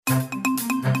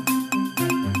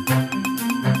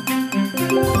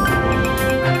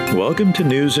welcome to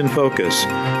News in Focus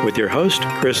with your host,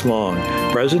 Chris Long,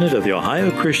 President of the Ohio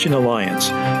Christian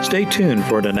Alliance. Stay tuned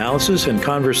for an analysis and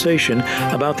conversation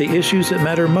about the issues that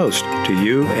matter most to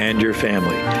you and your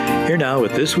family. Here now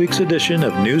with this week's edition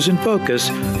of News in Focus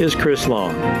is Chris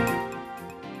Long.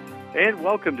 And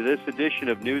welcome to this edition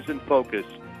of News in Focus.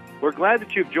 We're glad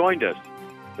that you've joined us.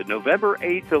 The November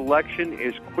 8th election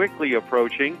is quickly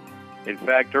approaching. In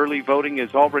fact, early voting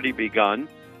has already begun.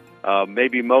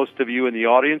 Maybe most of you in the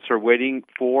audience are waiting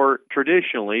for,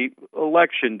 traditionally,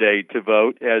 Election Day to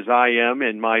vote, as I am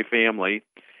and my family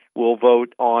will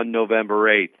vote on November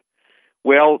 8th.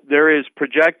 Well, there is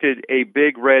projected a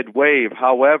big red wave.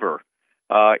 However,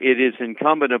 it is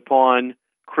incumbent upon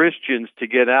Christians to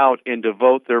get out and to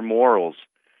vote their morals,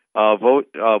 vote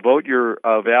your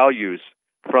values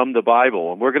from the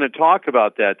Bible. And we're going to talk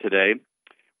about that today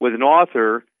with an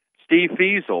author, Steve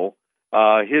Feazell.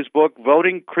 His book,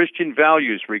 Voting Christian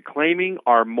Values, Reclaiming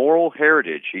Our Moral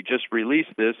Heritage. He just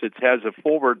released this. It has a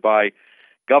foreword by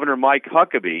Governor Mike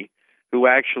Huckabee, who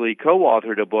actually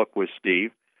co-authored a book with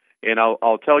Steve. And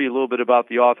I'll tell you a little bit about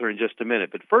the author in just a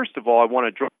minute. But first of all, I want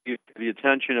to draw you to the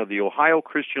attention of the Ohio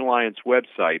Christian Alliance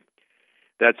website.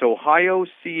 That's ohioca.org,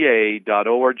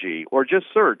 or just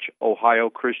search Ohio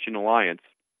Christian Alliance.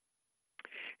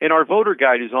 And our voter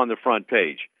guide is on the front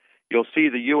page. You'll see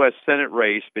the U.S. Senate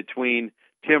race between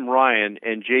Tim Ryan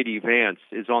and J.D. Vance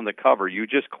is on the cover. You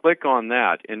just click on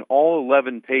that, and all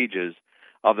 11 pages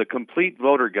of the complete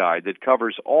voter guide that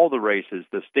covers all the races,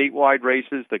 the statewide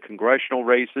races, the congressional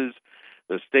races,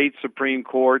 the state Supreme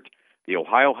Court, the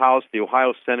Ohio House, the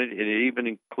Ohio Senate. It even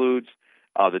includes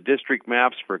the district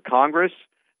maps for Congress,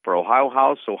 for Ohio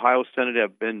House, Ohio Senate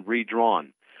have been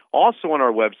redrawn. Also on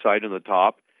our website on the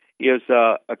top is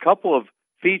a couple of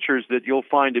features that you'll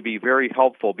find to be very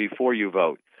helpful before you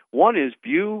vote. One is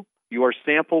view your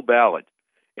sample ballot.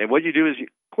 And what you do is you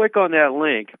click on that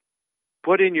link,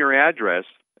 put in your address,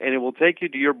 and it will take you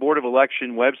to your Board of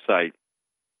Election website.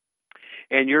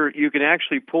 And you can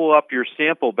actually pull up your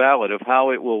sample ballot of how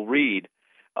it will read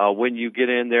when you get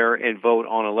in there and vote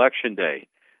on Election Day,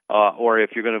 or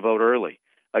if you're going to vote early.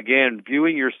 Again,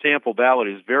 viewing your sample ballot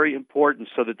is very important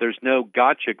so that there's no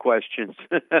gotcha questions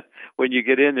when you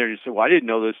get in there and you say, well, I didn't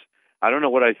know this. I don't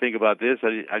know what I think about this.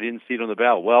 I didn't see it on the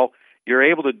ballot. Well, you're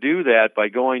able to do that by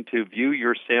going to view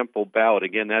your sample ballot.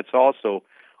 Again, that's also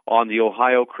on the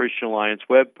Ohio Christian Alliance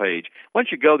webpage. Why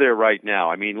don't you go there right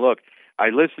now? I mean, look,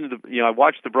 I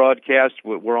watched the broadcast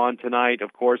we're on tonight.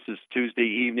 Of course, it's Tuesday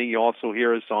evening. You also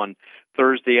hear us on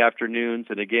Thursday afternoons,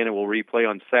 and again, it will replay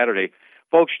on Saturday.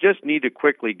 Folks, you just need to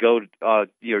quickly go to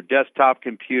your desktop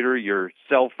computer, your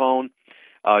cell phone.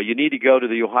 You need to go to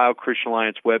the Ohio Christian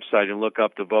Alliance website and look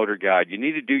up the voter guide. You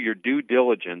need to do your due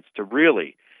diligence to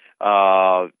really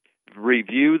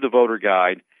review the voter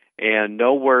guide and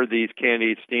know where these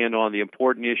candidates stand on the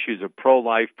important issues of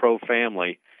pro-life,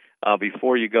 pro-family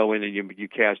before you go in and you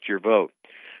cast your vote.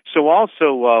 So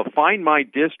also, Find My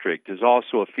District is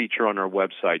also a feature on our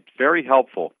website. Very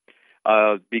helpful.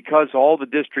 Because all the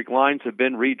district lines have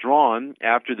been redrawn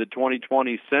after the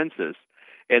 2020 census,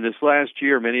 and this last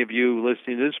year, many of you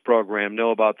listening to this program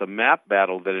know about the map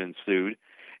battle that ensued,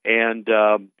 and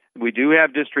we do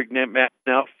have district maps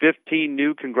now, 15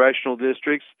 new congressional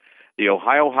districts, the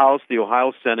Ohio House, the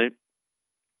Ohio Senate.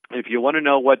 If you want to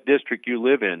know what district you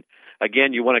live in,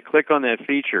 again, you want to click on that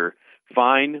feature,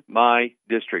 Find My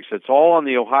Districts. It's all on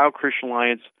the Ohio Christian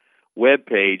Alliance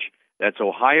webpage. That's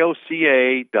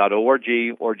ohioca.org,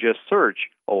 or just search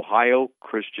Ohio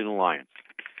Christian Alliance.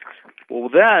 Well,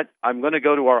 with that, I'm going to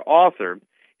go to our author.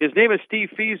 His name is Steve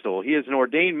Feazell. He is an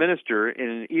ordained minister in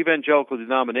an evangelical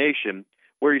denomination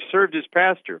where he served as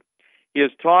pastor. He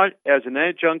has taught as an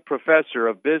adjunct professor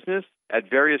of business at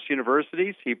various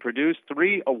universities. He produced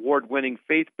 3 award-winning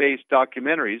faith-based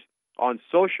documentaries on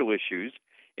social issues,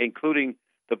 including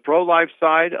the pro-life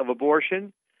side of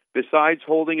abortion. Besides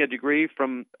holding a degree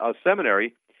from a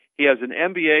seminary, he has an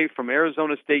MBA from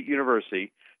Arizona State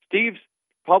University. Steve's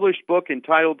published book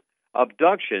entitled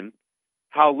Abduction,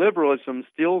 How Liberalism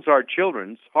Steals Our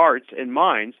Children's Hearts and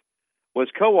Minds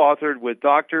was co-authored with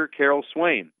Dr. Carol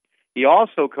Swain. He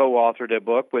also co-authored a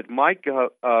book with Mike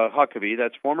Huckabee,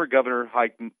 that's former Governor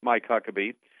Mike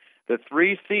Huckabee, The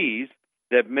 3 C's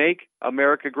That Make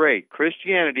America Great: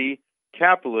 Christianity,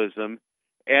 Capitalism,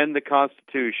 and the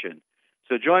Constitution.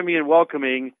 So join me in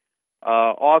welcoming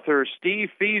author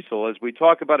Steve Feazell as we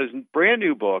talk about his brand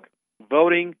new book,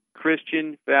 Voting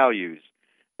Christian Values,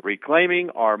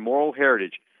 Reclaiming Our Moral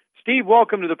Heritage. Steve,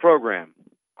 welcome to the program.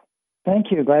 Thank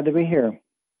you. Glad to be here.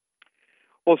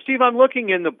 Well, Steve, I'm looking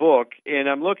in the book, and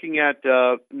I'm looking at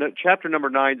chapter number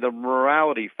 9, the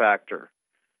morality factor.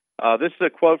 This is a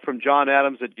quote from John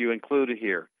Adams that you included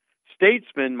here.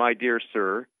 Statesmen, my dear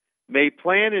sir, may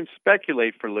plan and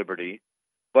speculate for liberty,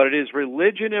 but it is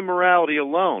religion and morality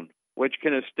alone which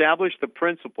can establish the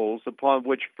principles upon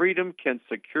which freedom can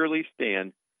securely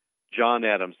stand. John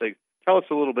Adams. Tell us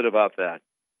a little bit about that.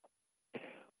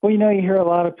 Well, you hear a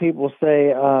lot of people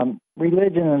say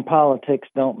religion and politics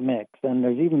don't mix, and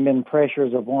there's even been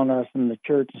pressures upon us in the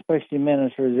church, especially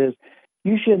ministers, is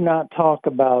you should not talk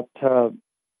about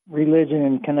religion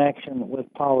in connection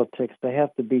with politics. They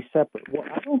have to be separate. Well,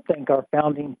 I don't think our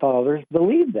founding fathers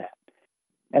believed that.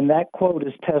 And that quote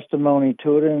is testimony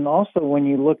to it. And also when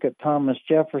you look at Thomas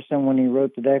Jefferson, when he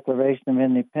wrote the Declaration of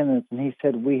Independence, and he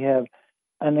said, we have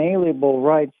unalienable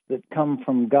rights that come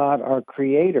from God, our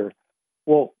Creator.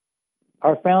 Well,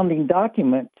 our founding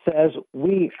document says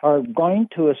we are going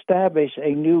to establish a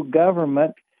new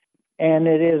government, and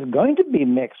it is going to be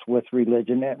mixed with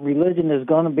religion. That religion is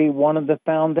going to be one of the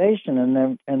foundation,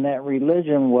 and that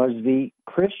religion was the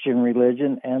Christian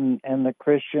religion and the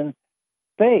Christian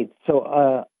faith.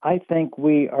 So I think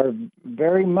we are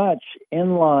very much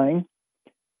in line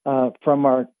from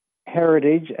our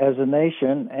heritage as a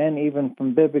nation and even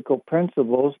from biblical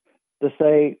principles to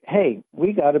say, hey,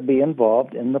 we got to be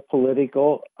involved in the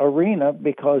political arena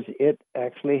because it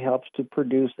actually helps to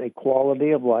produce a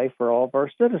quality of life for all of our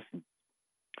citizens.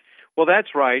 Well, that's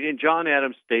right. And John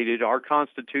Adams stated, our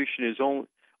Constitution is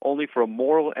only for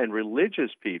moral and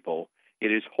religious people.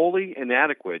 It is wholly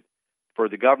inadequate for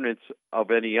the governance of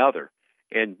any other.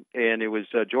 And it was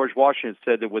George Washington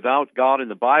said that without God in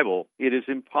the Bible, it is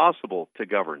impossible to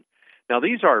govern. Now,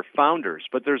 these are founders,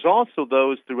 but there's also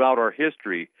those throughout our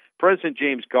history. President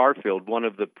James Garfield, one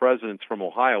of the presidents from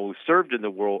Ohio who served in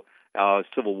the World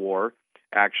Civil War,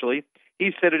 actually,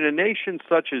 he said, in a nation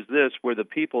such as this where the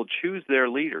people choose their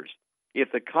leaders,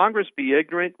 if the Congress be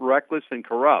ignorant, reckless, and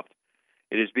corrupt,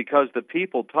 it is because the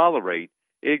people tolerate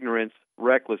ignorance,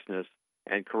 recklessness,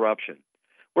 and corruption.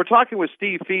 We're talking with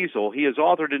Steve Feasel. He has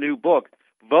authored a new book,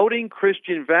 Voting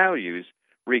Christian Values,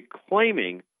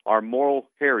 Reclaiming Our Moral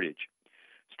Heritage.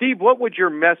 Steve, what would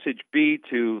your message be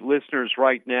to listeners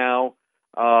right now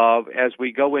as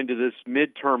we go into this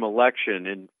midterm election?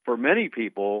 And for many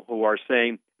people who are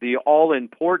saying the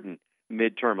all-important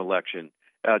midterm election,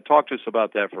 talk to us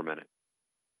about that for a minute.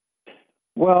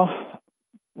 Well,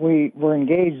 we're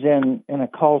engaged in a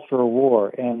cultural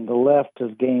war, and the left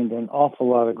has gained an awful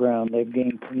lot of ground. They've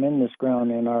gained tremendous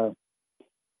ground in our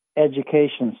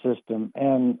education system.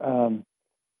 And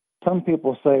some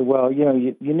people say, well,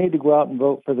 you need to go out and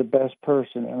vote for the best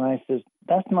person. And I says,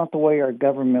 that's not the way our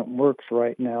government works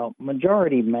right now.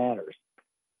 Majority matters.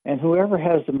 And whoever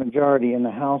has the majority in the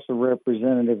House of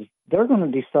Representatives, they're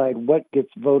going to decide what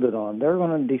gets voted on. They're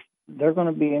going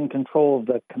to be in control of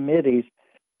the committees,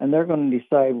 and they're going to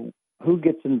decide who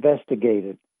gets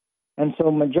investigated. And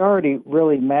so majority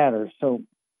really matters. So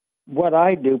what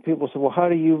I do, people say, well, how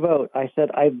do you vote? I said,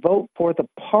 I vote for the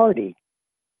party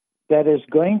that is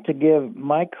going to give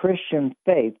my Christian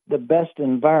faith the best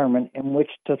environment in which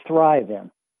to thrive in.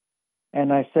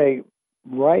 And I say,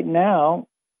 right now,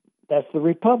 that's the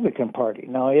Republican Party.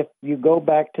 Now, if you go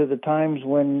back to the times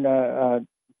when William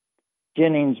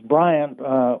Jennings Bryan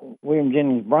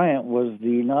was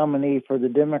the nominee for the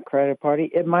Democratic Party,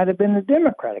 it might have been the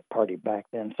Democratic Party back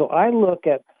then. So I look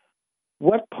at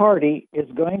what party is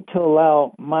going to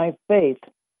allow my faith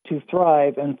to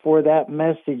thrive and for that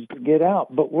message to get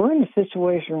out. But we're in a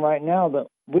situation right now that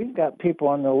we've got people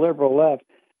on the liberal left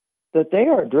that they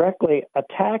are directly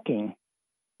attacking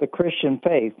the Christian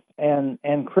faith and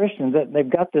Christians. That they've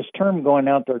got this term going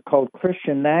out there called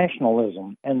Christian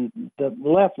nationalism, and the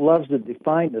left loves to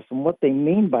define this. And what they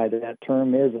mean by that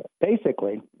term is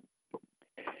basically,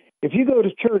 if you go to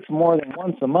church more than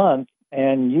once a month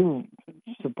and you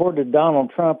supported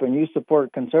Donald Trump and you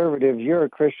support conservatives, you're a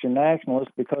Christian nationalist,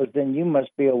 because then you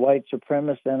must be a white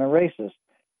supremacist and a racist.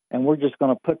 And we're just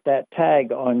going to put that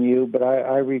tag on you. But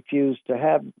I refuse to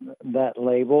have that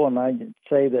label, and I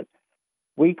say that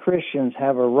we Christians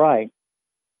have a right,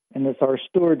 and it's our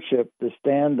stewardship to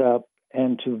stand up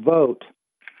and to vote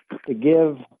to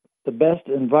give the best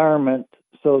environment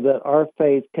so that our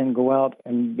faith can go out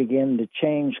and begin to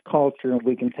change culture, and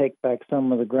we can take back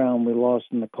some of the ground we lost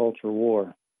in the culture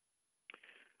war.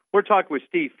 We're talking with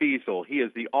Steve Feasel. He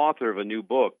is the author of a new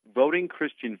book, Voting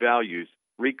Christian Values,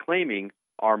 Reclaiming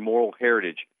Our Moral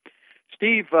Heritage.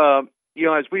 Steve,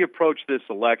 as we approach this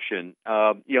election,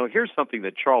 here's something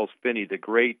that Charles Finney, the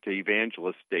great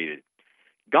evangelist, stated.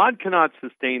 God cannot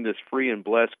sustain this free and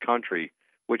blessed country,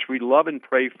 which we love and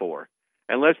pray for,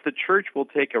 unless the church will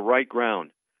take a right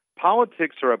ground.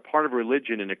 Politics are a part of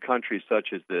religion in a country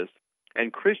such as this,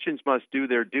 and Christians must do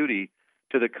their duty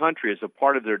to the country as a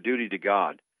part of their duty to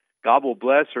God. God will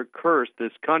bless or curse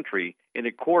this country in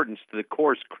accordance to the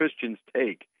course Christians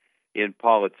take in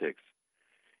politics.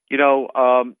 You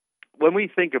know, when we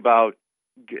think about,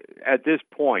 at this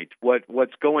point,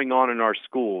 what's going on in our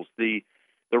schools, the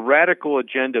radical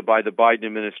agenda by the Biden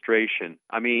administration,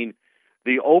 I mean,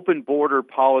 the open border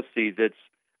policy that's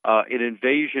an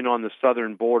invasion on the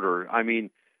southern border. I mean,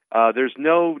 there's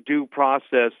no due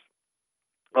process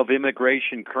of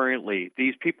immigration currently.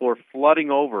 These people are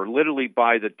flooding over literally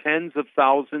by the tens of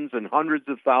thousands and hundreds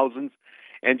of thousands.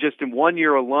 And just in 1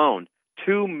 year alone,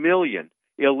 2 million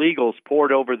illegals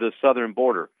poured over the southern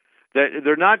border.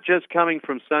 They're not just coming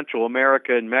from Central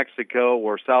America and Mexico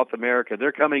or South America.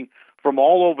 They're coming from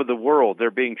all over the world.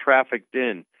 They're being trafficked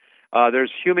in.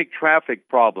 There's human traffic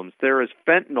problems. There is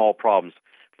fentanyl problems.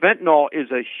 Fentanyl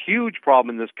is a huge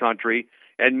problem in this country,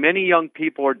 and many young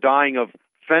people are dying of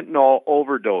fentanyl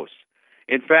overdose.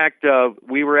 In fact,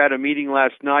 we were at a meeting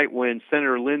last night when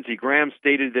Senator Lindsey Graham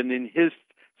stated that in his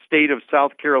state of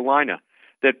South Carolina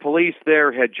that police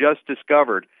there had just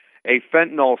discovered a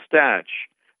fentanyl stash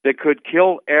that could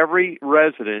kill every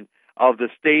resident of the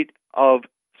state of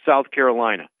South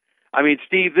Carolina. I mean,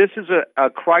 Steve, this is a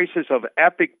crisis of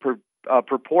epic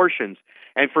proportions,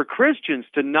 and for Christians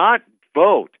to not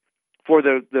vote for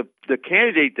the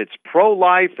candidate that's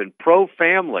pro-life and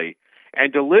pro-family,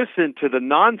 and to listen to the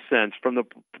nonsense from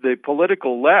the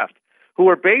political left, who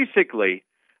are basically,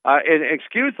 and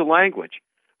excuse the language,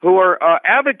 who are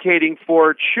advocating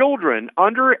for children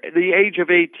under the age of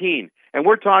 18, and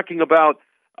we're talking about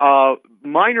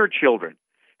minor children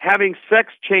having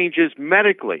sex changes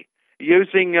medically,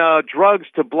 using drugs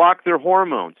to block their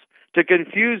hormones, to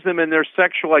confuse them in their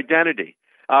sexual identity.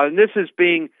 And this is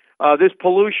being this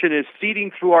pollution is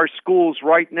seeding through our schools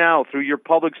right now, through your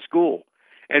public school.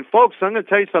 And folks, I'm going to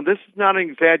tell you something. This is not an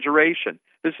exaggeration.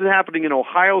 This is happening in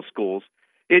Ohio schools.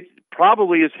 It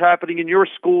probably is happening in your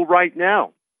school right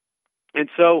now. And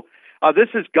so this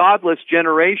is godless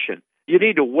generation. You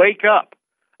need to wake up.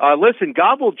 Listen,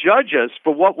 God will judge us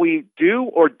for what we do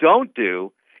or don't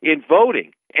do in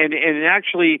voting. And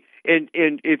actually,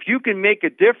 if you can make a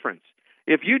difference,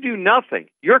 if you do nothing,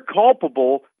 you're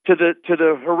culpable to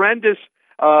the horrendous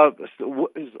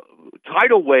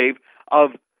tidal wave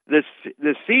of the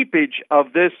seepage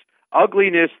of this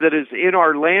ugliness that is in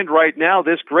our land right now,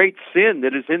 this great sin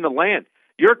that is in the land.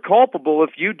 You're culpable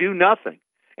if you do nothing.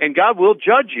 And God will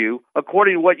judge you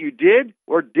according to what you did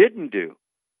or didn't do.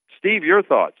 Steve, your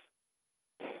thoughts?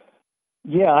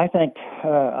 Yeah, I think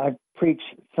I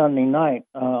preached Sunday night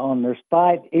on there's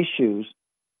 5 issues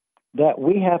that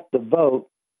we have to vote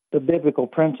the biblical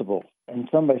principles. And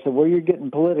somebody said, well, you're getting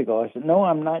political. I said, no,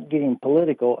 I'm not getting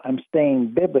political. I'm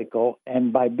staying biblical.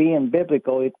 And by being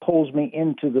biblical, it pulls me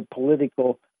into the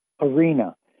political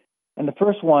arena. And the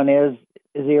first one is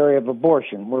the area of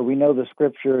abortion, where we know the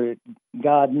scripture,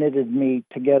 God knitted me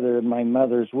together in my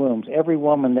mother's womb. Every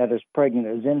woman that is pregnant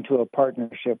is into a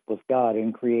partnership with God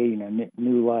in creating a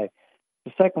new life.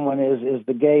 The second one is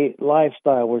the gay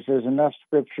lifestyle, which there's enough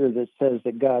scripture that says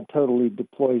that God totally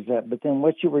deploys that. But then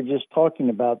what you were just talking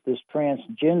about, this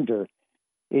transgender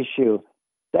issue,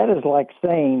 that is like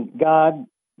saying, God,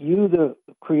 you, the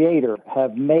creator,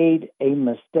 have made a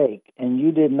mistake, and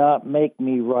you did not make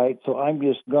me right, so I'm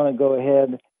just going to go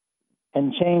ahead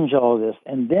and change all this.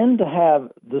 And then to have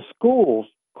the schools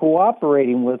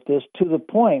cooperating with this to the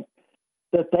point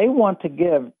that they want to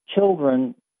give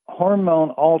children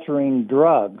hormone-altering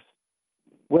drugs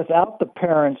without the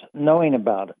parents knowing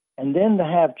about it. And then to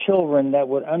have children that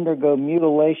would undergo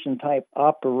mutilation-type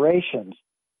operations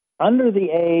under the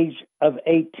age of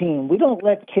 18. We don't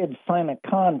let kids sign a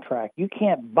contract. You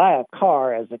can't buy a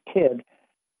car as a kid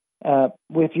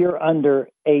if you're under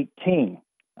 18.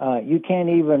 You can't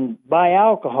even buy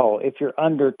alcohol if you're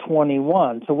under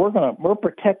 21. So we're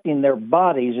protecting their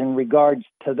bodies in regards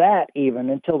to that even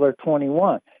until they're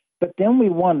 21. But then we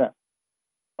want to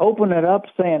open it up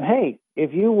saying, hey,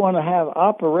 if you want to have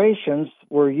operations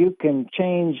where you can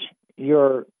change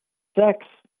your sex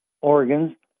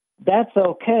organs, that's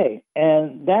okay.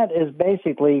 And that is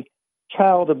basically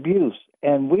child abuse.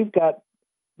 And we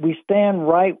stand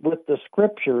right with the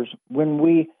scriptures when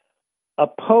we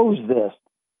oppose this.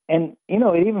 And, you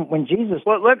know, even when Jesus...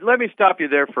 Well, let me stop you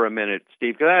there for a minute,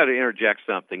 Steve, because I have to interject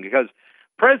something. Because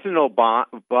President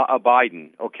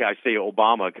Biden, okay, I say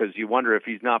Obama because you wonder if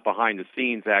he's not behind the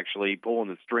scenes actually pulling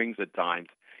the strings at times.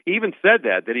 He even said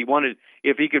that he wanted,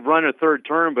 if he could run a third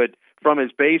term, but from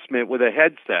his basement with a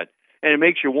headset. And it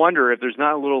makes you wonder if there's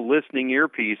not a little listening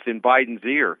earpiece in Biden's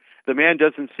ear. The man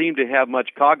doesn't seem to have much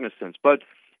cognizance. But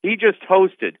He just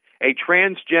hosted a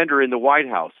transgender in the White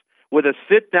House with a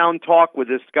sit-down talk with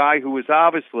this guy who was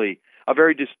obviously a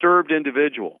very disturbed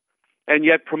individual, and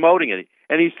yet promoting it.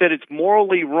 And he said it's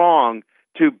morally wrong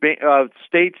to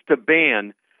states to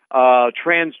ban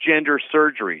transgender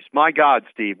surgeries. My God,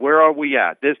 Steve, where are we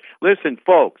at? Listen,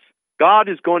 folks, God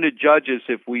is going to judge us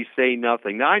if we say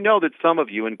nothing. Now, I know that some of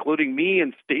you, including me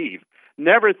and Steve,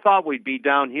 never thought we'd be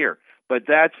down here, but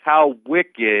that's how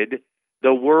wicked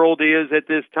the world is at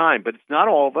this time. But it's not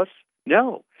all of us,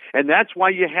 no. And that's why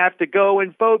you have to go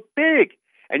and vote big.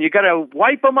 And you got to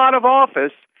wipe them out of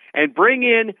office and bring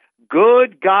in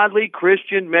good, godly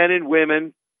Christian men and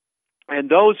women and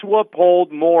those who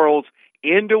uphold morals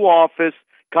into office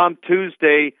come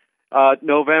Tuesday,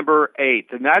 November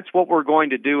 8th. And that's what we're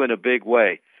going to do in a big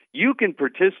way. You can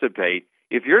participate.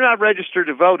 If you're not registered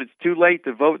to vote, it's too late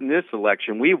to vote in this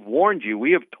election. We have warned you.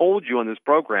 We have told you on this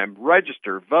program,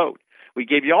 register, vote. We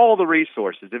gave you all the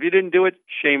resources. If you didn't do it,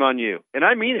 shame on you. And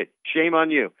I mean it, shame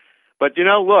on you. But,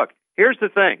 look, here's the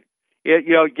thing.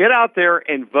 Get out there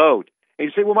and vote. And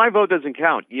you say, well, my vote doesn't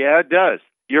count. Yeah, it does.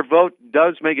 Your vote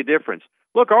does make a difference.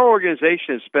 Look, our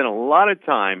organization has spent a lot of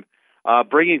time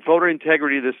bringing voter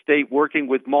integrity to the state, working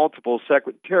with multiple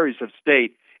secretaries of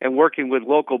state and working with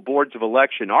local boards of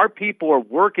election. Our people are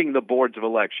working the boards of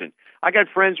election. I got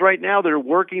friends right now that are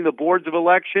working the boards of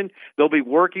election. They'll be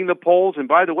working the polls. And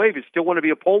by the way, if you still want to be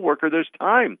a poll worker, there's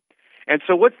time. And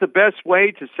so what's the best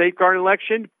way to safeguard an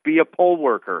election? Be a poll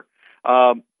worker.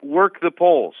 Work the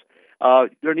polls.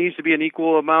 There needs to be an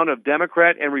equal amount of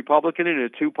Democrat and Republican in a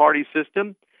two-party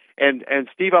system. And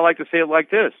Steve, I like to say it like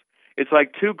this. It's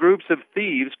like two groups of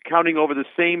thieves counting over the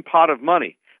same pot of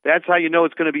money. That's how you know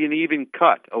it's going to be an even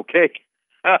cut, okay?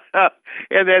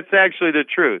 And that's actually the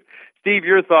truth. Steve,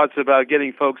 your thoughts about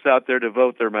getting folks out there to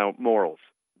vote their morals?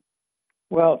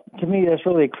 Well, to me, that's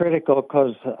really critical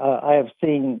because I have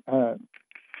seen a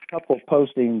couple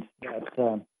postings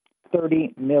that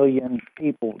 30 million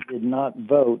people did not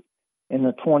vote in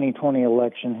the 2020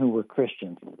 election who were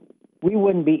Christians. We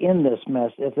wouldn't be in this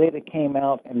mess if they'd have came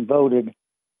out and voted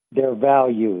their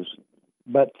values.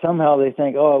 But somehow they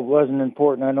think, oh, it wasn't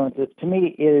important. I don't. To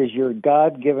me, it is your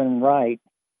God-given right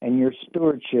and your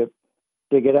stewardship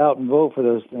to get out and vote for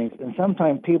those things. And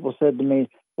sometimes people said to me,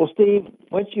 well, Steve,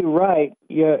 what you write,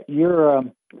 you're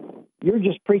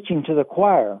just preaching to the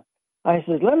choir. I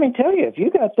said, let me tell you, if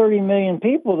you got 30 million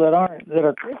people that are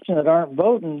Christian that aren't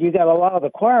voting, you got a lot of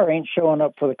the choir ain't showing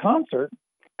up for the concert.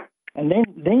 And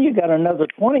then you got another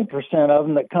 20% of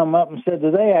them that come up and said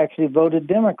that they actually voted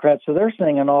Democrat, so they're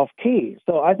singing off key.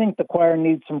 So I think the choir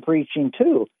needs some preaching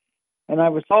too. And I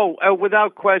was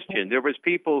without question, there was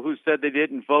people who said they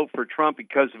didn't vote for Trump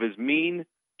because of his mean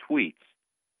tweets.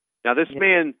 Now, this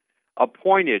man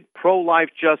appointed pro-life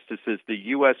justices to the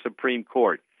U.S. Supreme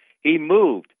Court. He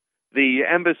moved the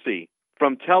embassy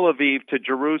from Tel Aviv to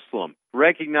Jerusalem,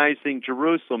 recognizing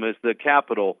Jerusalem as the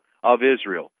capital of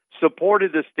Israel,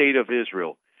 supported the state of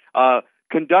Israel,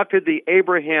 conducted the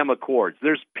Abraham Accords.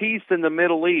 There's peace in the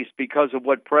Middle East because of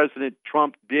what President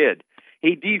Trump did.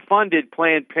 He defunded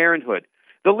Planned Parenthood.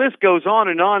 The list goes on,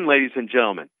 ladies and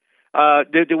gentlemen.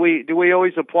 Do we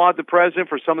always applaud the president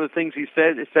for some of the things he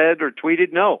said or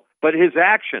tweeted? No, but his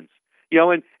actions,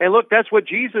 and look, that's what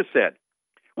Jesus said.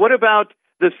 What about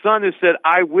the son who said,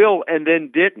 I will, and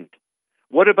then didn't?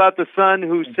 What about the son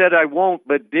who said, I won't,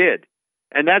 but did?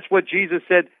 And that's what Jesus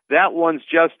said, that one's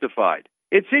justified.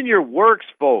 It's in your works,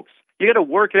 folks. You got to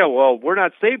work it out. Well, we're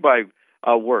not saved by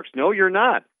works. No, you're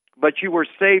not. But you were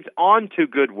saved onto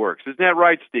good works. Isn't that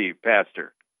right, Steve,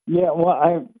 Pastor? Yeah,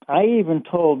 well, I even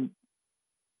told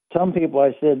some people,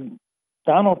 I said,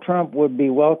 Donald Trump would be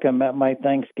welcome at my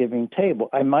Thanksgiving table.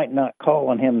 I might not call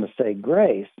on him to say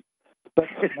grace, but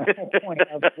the whole point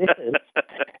of this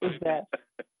is that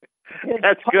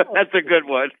that's a good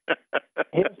one.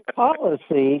 his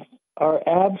policies are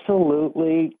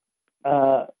absolutely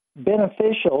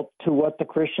beneficial to what the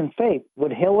Christian faith.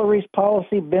 Would Hillary's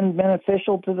policy been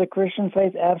beneficial to the Christian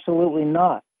faith? Absolutely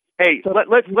not. Hey, so,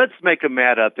 let's make them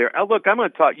mad out there. Look, I'm going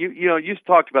to talk. You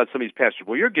talked about some of these pastors.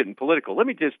 Well, you're getting political. Let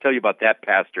me just tell you about that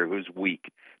pastor who's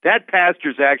weak. That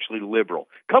pastor's actually liberal.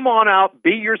 Come on out,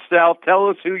 be yourself. Tell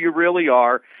us who you really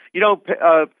are.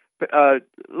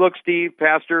 Look, Steve,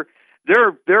 Pastor.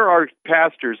 There are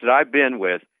pastors that I've been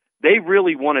with. They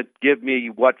really want to give me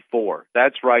what for.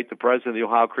 That's right, the president of the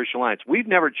Ohio Christian Alliance. We've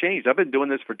never changed. I've been doing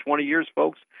this for 20 years,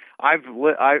 folks. I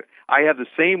have the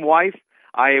same wife.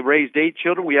 I raised 8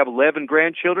 children. We have 11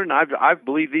 grandchildren. I've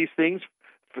believed these things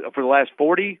for the last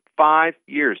 45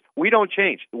 years. We don't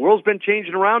change. The world's been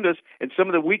changing around us, and some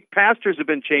of the weak pastors have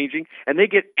been changing, and they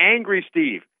get angry,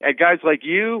 Steve, at guys like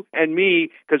you and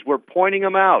me because we're pointing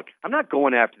them out. I'm not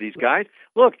going after these guys.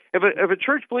 Look, if a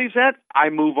church believes that, I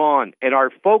move on, and our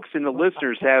folks and the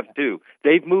listeners have too.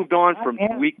 They've moved on from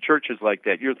weak churches like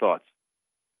that. Your thoughts?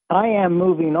 I am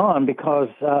moving on because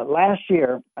last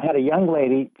year I had a young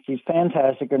lady. She's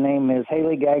fantastic. Her name is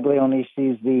Haley Gaglione.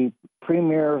 She's the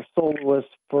premier soloist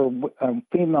for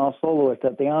female soloist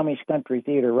at the Amish Country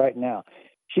Theater right now.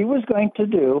 She was going to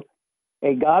do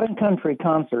a God and Country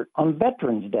concert on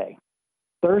Veterans Day,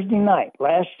 Thursday night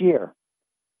last year.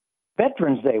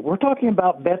 Veterans Day. We're talking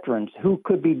about veterans who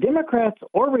could be Democrats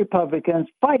or Republicans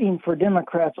fighting for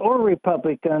Democrats or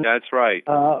Republicans. That's right.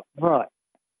 Right.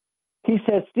 He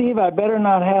said, Steve, I better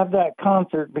not have that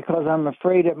concert because I'm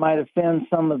afraid it might offend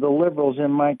some of the liberals in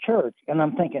my church. And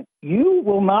I'm thinking, you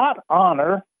will not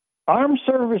honor armed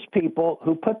service people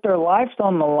who put their lives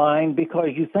on the line because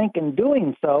you think in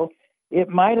doing so, it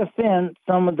might offend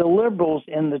some of the liberals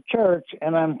in the church.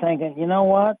 And I'm thinking, you know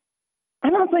what? I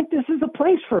don't think this is a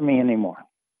place for me anymore.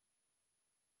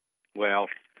 Well,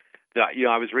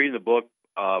 I was reading the book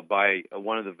by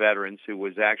one of the veterans who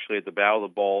was actually at the Battle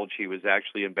of the Bulge. He was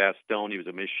actually in Bastogne. He was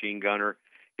a machine gunner.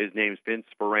 His name's Vince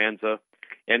Speranza.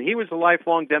 And he was a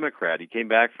lifelong Democrat. He came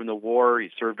back from the war.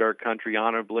 He served our country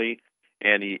honorably.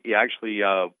 And he actually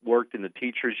worked in the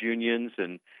teachers' unions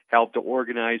and helped to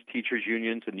organize teachers'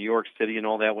 unions in New York City and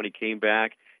all that when he came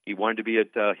back. He wanted to be a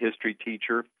history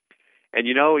teacher. And,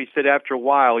 he said after a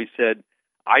while, he said,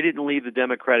 I didn't leave the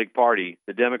Democratic Party.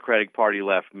 The Democratic Party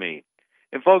left me.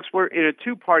 And, folks, we're in a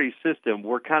two-party system.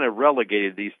 We're kind of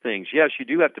relegated to these things. Yes, you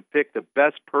do have to pick the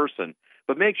best person,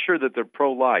 but make sure that they're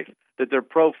pro-life, that they're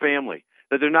pro-family,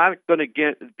 that they're not going to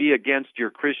be against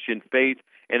your Christian faith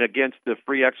and against the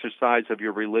free exercise of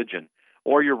your religion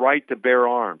or your right to bear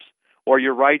arms or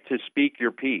your right to speak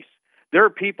your piece. There are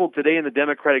people today in the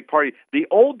Democratic Party. The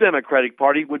old Democratic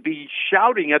Party would be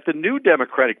shouting at the new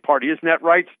Democratic Party. Isn't that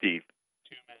right, Steve?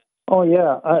 Oh,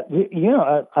 yeah.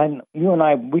 You and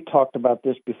I, we talked about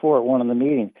this before at one of the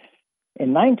meetings.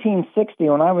 In 1960,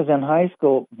 when I was in high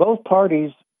school, both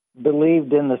parties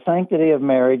believed in the sanctity of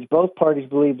marriage. Both parties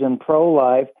believed in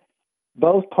pro-life.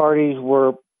 Both parties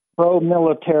were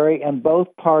pro-military, and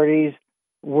both parties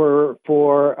were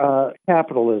for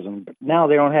capitalism. But now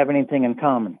they don't have anything in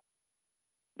common.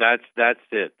 That's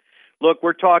it. Look,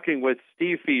 we're talking with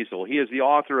Steve Feasel. He is the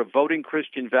author of Voting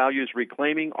Christian Values,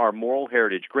 Reclaiming Our Moral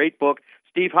Heritage. Great book.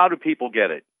 Steve, how do people get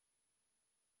it?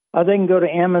 They can go to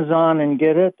Amazon and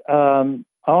get it.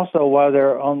 Also, while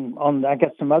they're on, I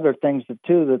got some other things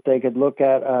too that they could look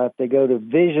at. If they go to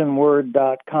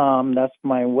visionword.com, that's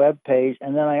my webpage.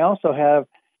 And then I also have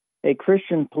a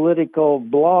Christian political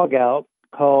blog out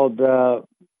called,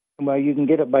 you can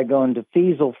get it by going to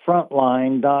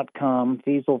FieselFrontline.com,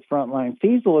 Fiesel Frontline.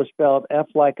 Fiesel is spelled F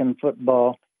like in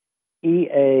football,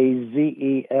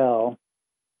 E-A-Z-E-L.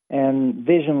 And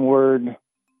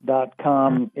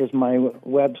visionword.com is my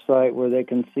website where they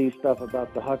can see stuff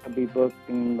about the Huckabee book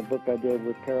and the book I did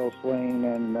with Carol Swain.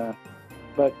 And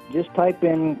but just type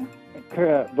in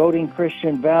Voting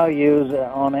Christian Values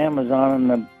on Amazon and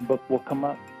the book will come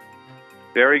up.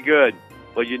 Very good.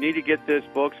 Well, you need to get this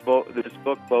book, folks.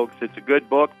 It's a good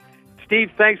book.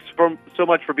 Steve, thanks so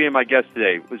much for being my guest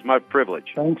today. It was my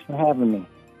privilege. Thanks for having me.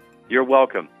 You're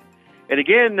welcome. And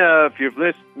again, if you've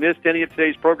missed any of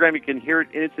today's program, you can hear it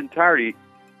in its entirety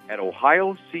at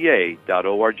ohioca.org,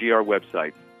 our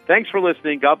website. Thanks for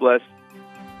listening. God bless.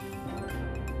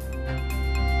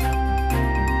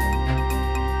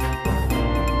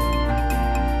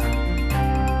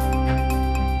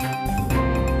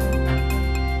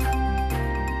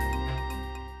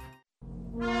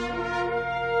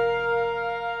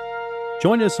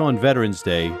 Join us on Veterans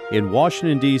Day in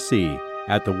Washington, D.C.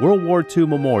 at the World War II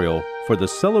Memorial for the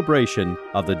celebration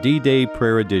of the D-Day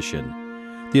Prayer Edition.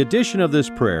 The edition of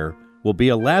this prayer will be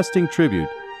a lasting tribute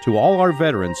to all our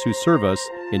veterans who serve us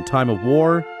in time of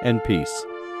war and peace.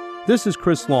 This is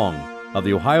Chris Long of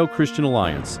the Ohio Christian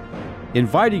Alliance,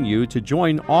 inviting you to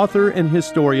join author and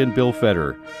historian Bill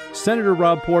Federer, Senator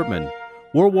Rob Portman,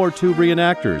 World War II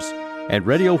reenactors, and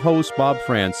radio host Bob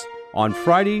France on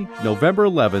Friday, November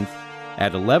 11th,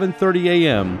 at 11:30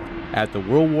 a.m. at the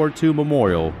World War II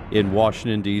Memorial in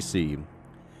Washington, D.C.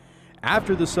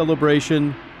 After the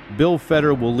celebration, Bill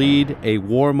Federer will lead a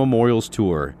War Memorials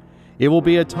Tour. It will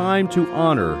be a time to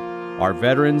honor our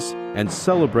veterans and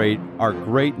celebrate our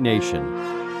great nation.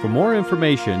 For more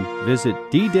information, visit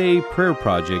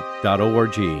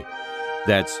ddayprayerproject.org.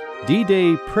 That's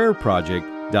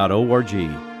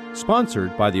ddayprayerproject.org.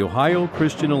 Sponsored by the Ohio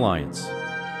Christian Alliance.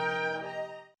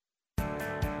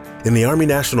 In the Army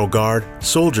National Guard,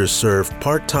 soldiers serve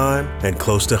part-time and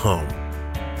close to home.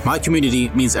 My community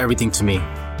means everything to me.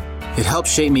 It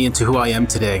helps shape me into who I am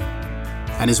today,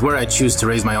 and is where I choose to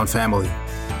raise my own family.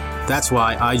 That's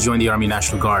why I joined the Army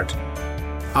National Guard.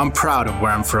 I'm proud of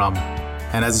where I'm from,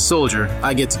 and as a soldier,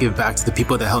 I get to give back to the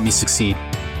people that helped me succeed.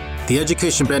 The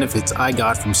education benefits I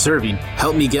got from serving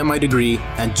helped me get my degree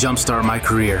and jumpstart my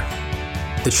career.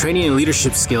 The training and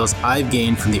leadership skills I've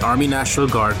gained from the Army National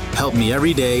Guard help me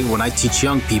every day when I teach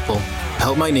young people,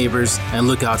 help my neighbors, and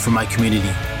look out for my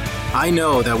community. I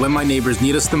know that when my neighbors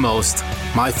need us the most,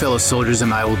 my fellow soldiers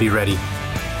and I will be ready.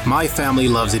 My family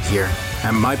loves it here,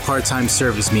 and my part-time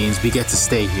service means we get to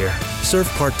stay here. Serve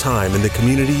part-time in the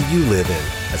community you live in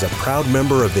as a proud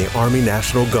member of the Army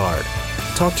National Guard.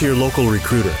 Talk to your local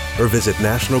recruiter or visit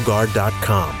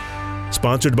nationalguard.com.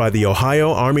 Sponsored by the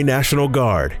Ohio Army National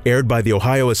Guard, aired by the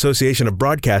Ohio Association of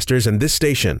Broadcasters and this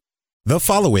station. The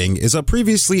following is a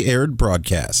previously aired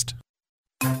broadcast.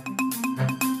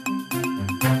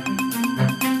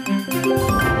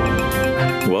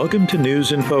 Welcome to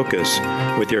News in Focus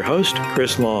with your host,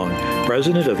 Chris Long,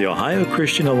 President of the Ohio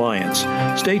Christian Alliance.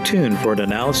 Stay tuned for an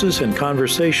analysis and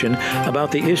conversation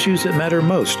about the issues that matter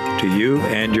most to you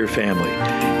and your family.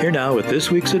 Here now with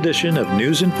this week's edition of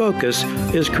News in Focus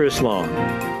is Chris Long.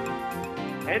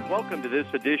 And welcome to this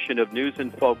edition of News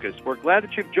in Focus. We're glad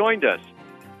that you've joined us.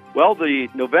 Well, the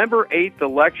November 8th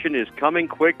election is coming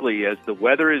quickly as the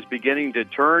weather is beginning to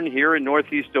turn here in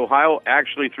Northeast Ohio,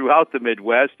 actually throughout the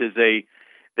Midwest,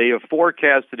 they have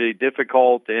forecasted a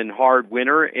difficult and hard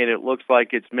winter, and it looks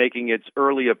like it's making its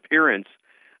early appearance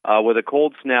with a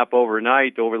cold snap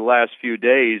overnight over the last few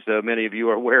days. Many of you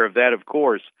are aware of that, of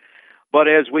course. But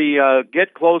as we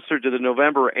get closer to the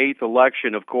November 8th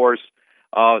election, of course,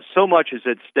 so much is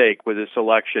at stake with this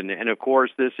election. And, of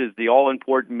course, this is the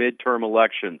all-important midterm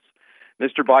elections.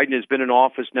 Mr. Biden has been in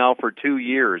office now for 2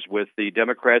 years with the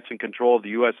Democrats in control of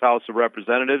the U.S. House of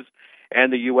Representatives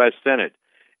and the U.S. Senate.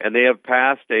 And they have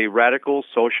passed a radical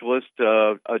socialist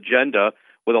agenda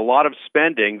with a lot of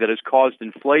spending that has caused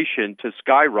inflation to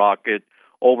skyrocket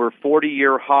over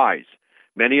 40-year highs.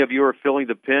 Many of you are feeling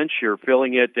the pinch. You're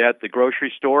feeling it at the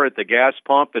grocery store, at the gas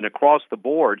pump, and across the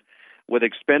board with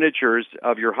expenditures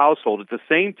of your household. At the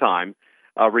same time,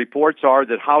 reports are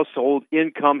that household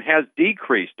income has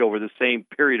decreased over the same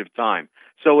period of time.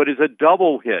 So it is a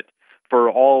double hit for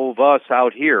all of us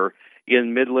out here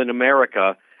in Midland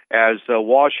America, as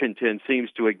Washington seems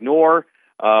to ignore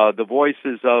the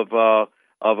voices of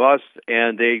us,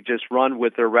 and they just run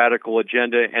with their radical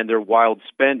agenda and their wild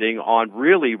spending on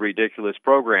really ridiculous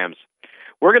programs.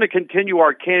 We're going to continue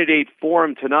our candidate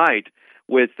forum tonight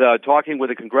with talking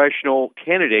with a congressional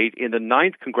candidate in the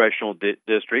 9th Congressional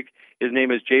District. His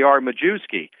name is J.R.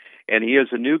 Majewski, and he is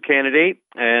a new candidate,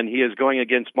 and he is going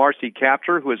against Marcy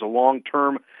Kaptur, who is a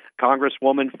long-term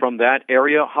congresswoman from that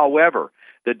area. However,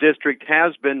 the district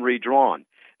has been redrawn.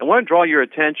 I want to draw your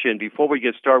attention, before we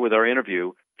get started with our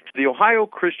interview, to the Ohio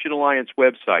Christian Alliance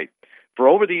website. For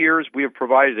over the years, we have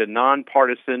provided a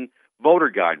nonpartisan voter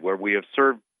guide where we have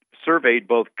surveyed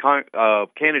both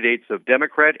candidates of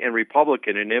Democrat and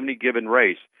Republican in any given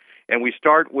race. And we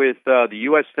start with the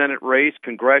U.S. Senate race,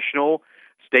 congressional,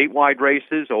 statewide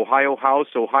races, Ohio House,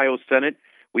 Ohio Senate.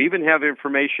 We even have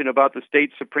information about the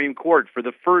state Supreme Court. For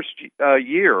the first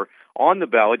year on the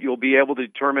ballot, you'll be able to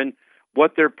determine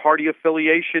what their party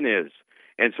affiliation is.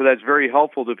 And so that's very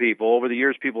helpful to people. Over the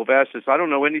years, people have asked us, I don't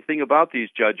know anything about these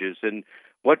judges, and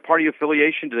what party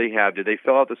affiliation do they have? Did they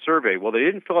fill out the survey? Well, they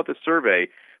didn't fill out the survey,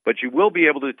 but you will be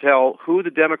able to tell who the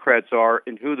Democrats are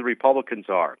and who the Republicans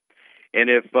are. And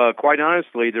if, quite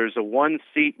honestly, there's a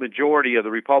one-seat majority of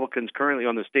the Republicans currently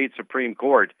on the state Supreme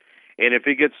Court, and if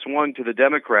it gets swung to the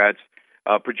Democrats,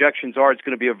 projections are it's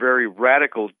going to be a very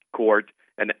radical court,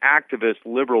 an activist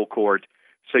liberal court.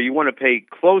 So you want to pay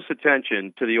close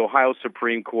attention to the Ohio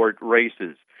Supreme Court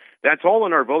races. That's all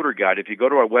in our voter guide. If you go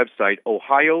to our website,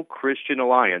 Ohio Christian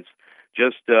Alliance,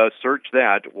 just search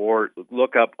that or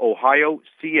look up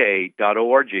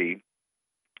ohioca.org.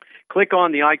 Click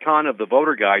on the icon of the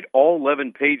voter guide. All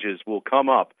 11 pages will come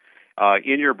up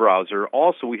in your browser.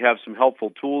 Also, we have some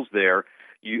helpful tools there.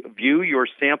 You view your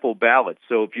sample ballot.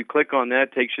 So if you click on that,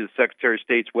 it takes you to the Secretary of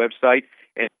State's website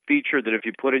and feature that if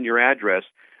you put in your address,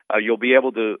 you'll be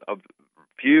able to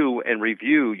view and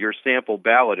review your sample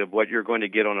ballot of what you're going to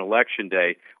get on Election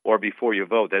Day or before you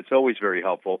vote. That's always very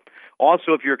helpful.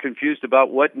 Also, if you're confused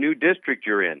about what new district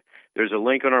you're in, there's a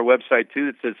link on our website, too,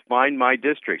 that says Find My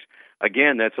Districts.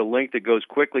 Again, that's a link that goes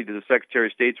quickly to the Secretary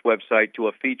of State's website to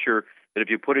a feature that if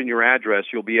you put in your address,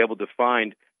 you'll be able to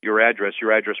find your address.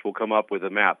 Your address will come up with a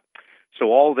map. So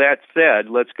all that said,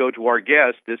 let's go to our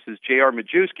guest. This is J.R.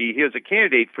 Majewski. He is a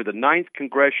candidate for the 9th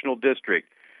Congressional District.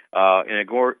 And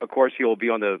of course, he will be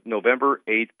on the November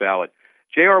 8th ballot.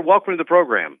 J.R., welcome to the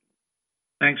program.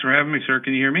 Thanks for having me, sir.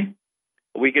 Can you hear me?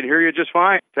 We can hear you just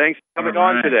fine. Thanks for coming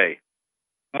on today.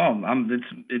 Oh,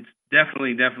 it's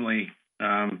definitely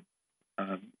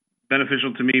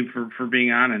beneficial to me for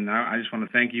being on, and I just want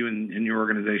to thank you and your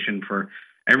organization for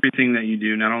everything that you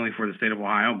do, not only for the state of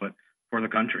Ohio, but for the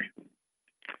country.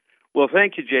 Well,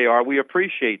 thank you, JR. We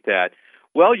appreciate that.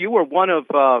 Well, you were one of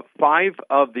 5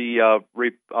 of the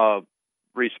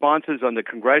responses on the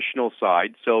congressional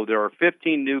side. So there are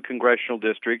 15 new congressional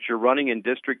districts. You're running in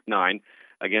District 9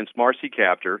 against Marcy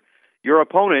Kaptur. Your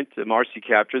opponent, Marcy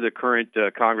Kaptur, the current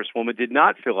Congresswoman, did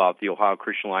not fill out the Ohio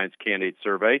Christian Alliance candidate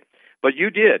survey, but you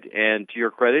did, and to your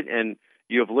credit, and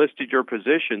you have listed your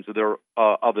positions. There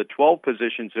of the 12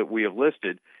 positions that we have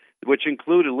listed, which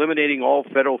include eliminating all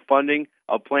federal funding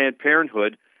of Planned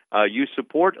Parenthood. You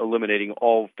support eliminating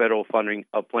all federal funding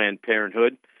of Planned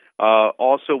Parenthood.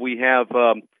 Also, we have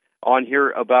on here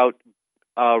about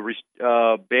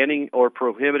banning or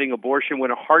prohibiting abortion when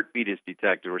a heartbeat is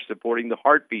detected, or supporting the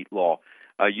heartbeat law.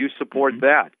 You support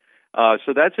that.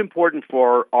 So that's important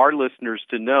for our listeners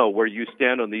to know where you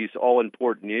stand on these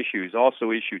all-important issues. Also,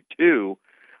 issue 2,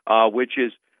 which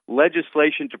is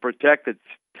legislation to protect the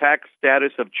tax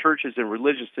status of churches and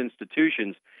religious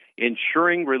institutions,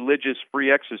 ensuring religious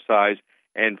free exercise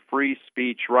and free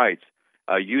speech rights.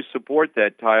 You support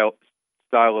that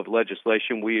style of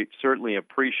legislation. We certainly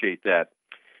appreciate that.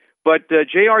 But,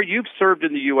 JR, you've served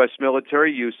in the U.S.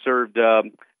 military. You served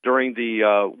during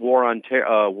the War on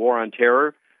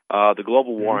Terror, the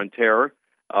global war on terror,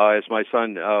 as my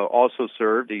son also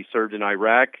served. He served in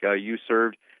Iraq. You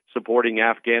served supporting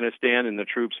Afghanistan and the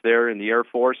troops there in the Air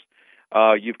Force.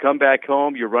 You've come back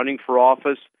home. You're running for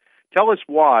office. Tell us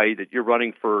why that you're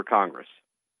running for Congress.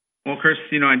 Well, Chris,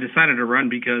 I decided to run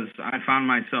because I found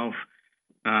myself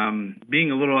being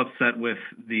a little upset with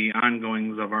the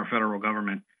ongoings of our federal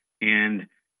government. And,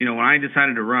 when I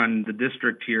decided to run, the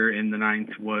district here in the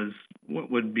 9th was what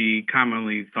would be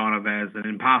commonly thought of as an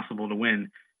impossible to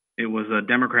win. It was a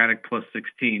Democratic plus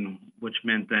 16, which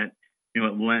meant that,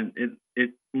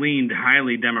 it leaned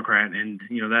highly Democrat. And,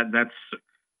 that's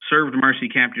served Marcy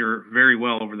Kaptur very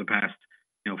well over the past,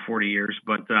 40 years.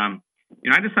 But,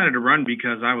 I decided to run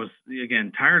because I was,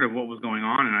 again, tired of what was going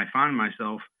on. And I found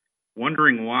myself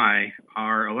wondering why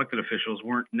our elected officials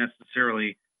weren't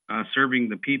necessarily serving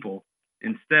the people.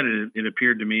 Instead, it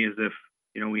appeared to me as if,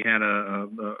 we had a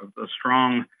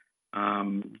strong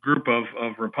group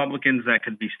of Republicans that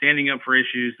could be standing up for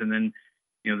issues, and then,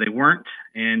 they weren't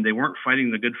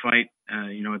fighting the good fight,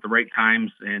 at the right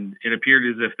times. And it appeared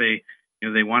as if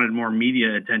they wanted more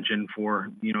media attention for,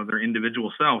 their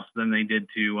individual selves than they did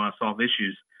to solve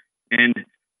issues. And,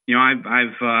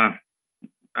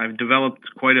 I've developed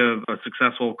quite a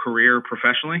successful career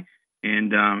professionally,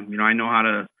 and, I know how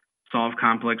to solve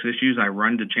complex issues. I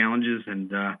run to challenges,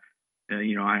 and,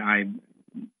 I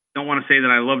don't want to say that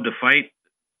I love to fight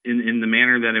in the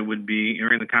manner that it would be,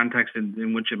 or in the context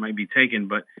in which it might be taken,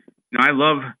 but, I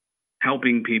love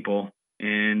helping people,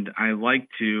 and I like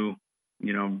to,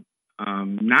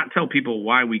 not tell people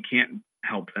why we can't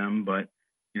help them, but,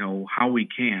 how we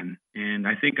can. And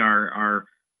I think our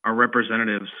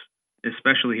representatives,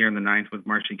 especially here in the 9th with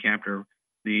Marcy Kaptur,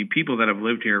 the people that have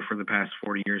lived here for the past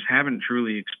 40 years haven't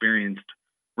truly experienced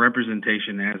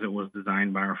representation as it was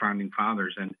designed by our founding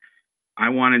fathers. And I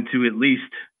wanted to at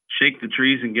least shake the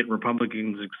trees and get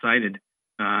Republicans excited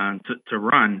to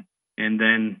run. And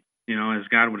then, as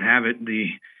God would have it,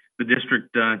 the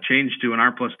district changed to an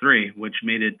R+3, which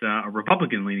made it a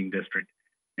Republican-leaning district.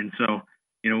 And so,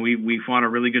 we fought a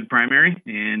really good primary,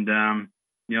 and,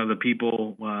 the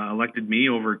people elected me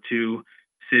over 2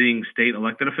 sitting state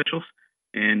elected officials.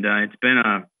 And it's been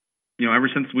ever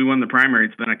since we won the primary,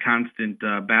 it's been a constant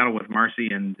battle with Marcy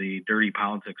and the dirty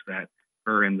politics that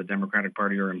her and the Democratic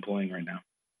Party are employing right now.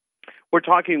 We're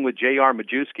talking with J.R.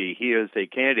 Majewski. He is a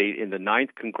candidate in the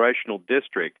 9th Congressional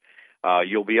District.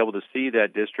 You'll be able to see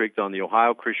that district on the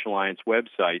Ohio Christian Alliance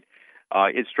website.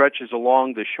 It stretches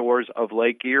along the shores of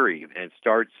Lake Erie and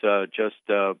starts just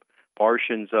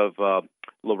portions of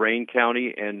Lorain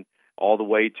County and all the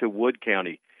way to Wood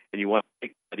County. And you want to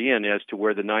take that in as to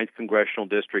where the 9th Congressional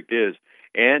District is.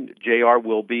 And JR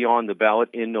will be on the ballot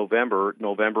in November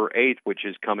 8th, which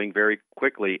is coming very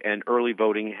quickly, and early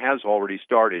voting has already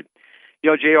started.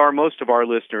 JR, most of our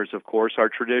listeners, of course, are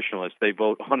traditionalists. They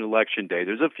vote on Election Day.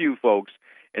 There's a few folks,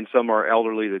 and some are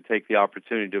elderly, that take the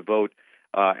opportunity to vote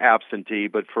absentee.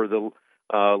 But for the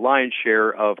lion's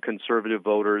share of conservative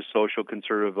voters, social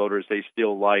conservative voters, they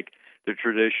still like the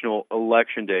traditional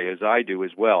election day, as I do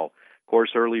as well. Of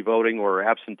course, early voting or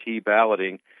absentee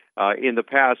balloting in the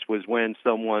past was when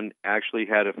someone actually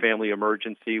had a family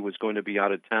emergency, was going to be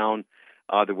out of town,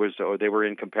 or they were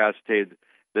incapacitated,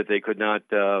 that they could not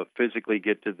physically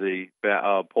get to the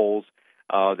polls.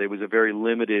 There was a very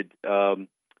limited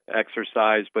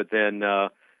exercise, but then the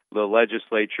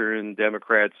legislature and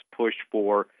Democrats pushed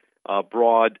for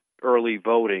broad early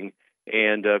voting,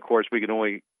 and of course we can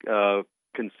only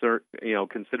concern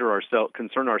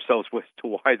ourselves with to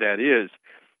why that is.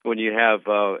 When you have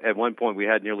at one point we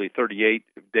had nearly 38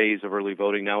 days of early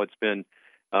voting. Now it's been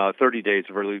 30 days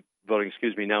of early voting.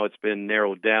 Now it's been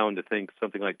narrowed down to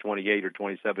something like 28 or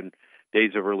 27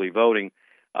 days of early voting.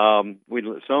 Some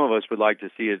of us would like to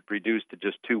see it reduced to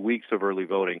just 2 weeks of early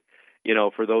voting.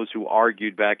 For those who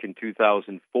argued back in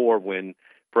 2004 when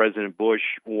President Bush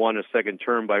won a second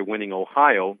term by winning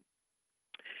Ohio,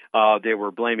 they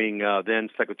were blaming then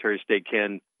Secretary of State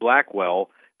Ken Blackwell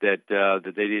that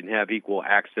they didn't have equal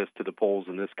access to the polls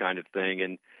and this kind of thing.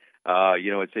 And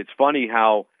it's funny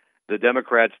how the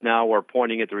Democrats now are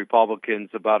pointing at the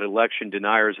Republicans about election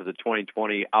deniers of the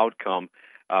 2020 outcome.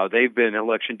 They've been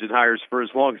election deniers for as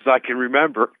long as I can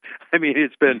remember. I mean,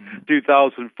 it's been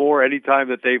 2004 anytime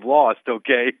that they've lost,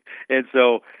 okay? And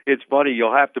so it's funny,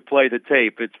 you'll have to play the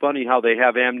tape. It's funny how they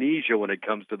have amnesia when it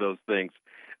comes to those things.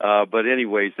 But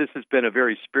anyways, this has been a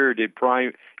very spirited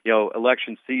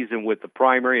election season with the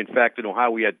primary. In fact, in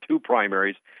Ohio, we had 2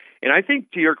 primaries. And I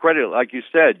think to your credit, like you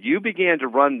said, you began to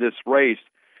run this race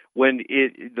when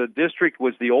the district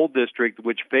was the old district,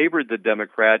 which favored the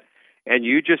Democrat, and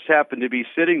you just happened to be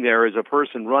sitting there as a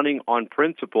person running on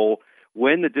principle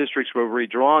when the districts were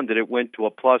redrawn, that it went to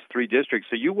a +3 district.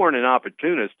 So you weren't an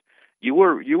opportunist. You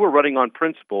were running on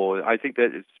principle. I think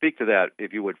that speak to that,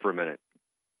 if you would, for a minute.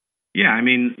 Yeah, I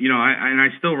mean, I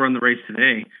still run the race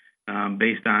today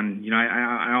based on,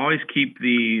 I always keep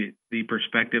the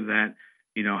perspective that,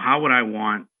 how would I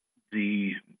want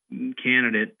the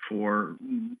candidate for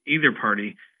either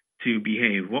party to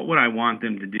behave? What would I want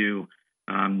them to do,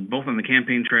 both on the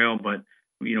campaign trail, but,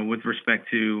 with respect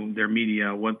to their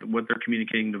media, what they're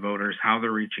communicating to voters, how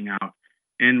they're reaching out,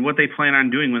 and what they plan on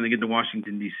doing when they get to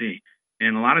Washington, D.C.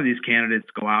 And a lot of these candidates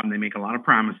go out and they make a lot of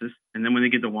promises, and then when they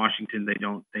get to Washington, they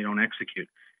don't execute.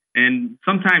 And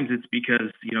sometimes it's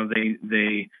because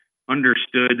they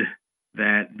understood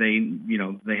that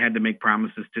they had to make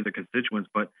promises to the constituents,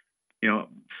 but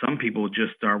some people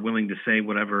just are willing to say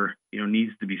whatever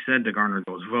needs to be said to garner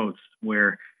those votes.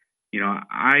 Where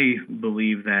I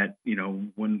believe that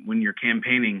when you're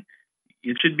campaigning,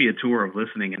 it should be a tour of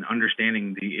listening and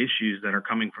understanding the issues that are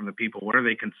coming from the people. What are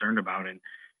they concerned about? And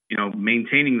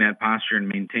maintaining that posture and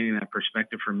maintaining that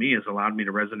perspective for me has allowed me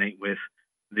to resonate with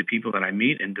the people that I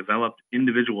meet and develop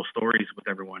individual stories with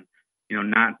everyone.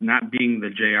 Not being the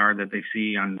JR that they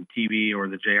see on TV or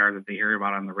the JR that they hear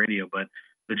about on the radio, but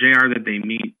the JR that they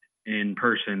meet in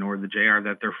person or the JR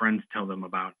that their friends tell them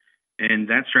about. And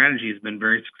that strategy has been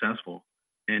very successful.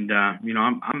 And, I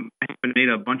haven't made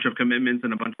a bunch of commitments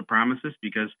and a bunch of promises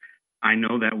because I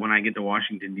know that when I get to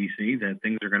Washington, D.C., that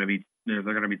things are going to be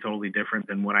totally different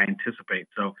than what I anticipate.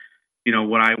 So,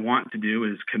 what I want to do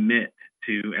is commit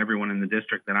to everyone in the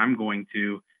district that I'm going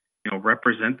to,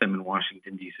 represent them in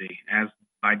Washington, D.C. as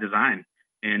by design.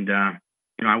 And,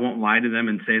 I won't lie to them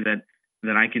and say that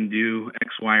I can do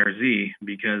X, Y, or Z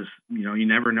because, you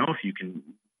never know if you can,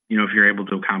 if you're able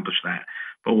to accomplish that.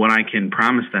 But what I can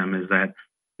promise them is that,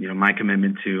 my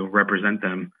commitment to represent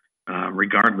them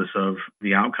regardless of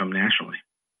the outcome nationally.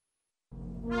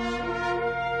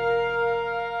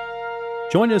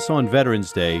 Join us on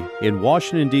Veterans Day in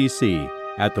Washington, D.C.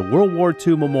 at the World War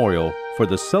II Memorial for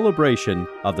the celebration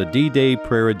of the D-Day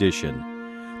Prayer Edition.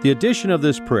 The edition of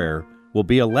this prayer will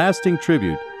be a lasting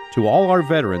tribute to all our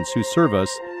veterans who serve us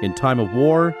in time of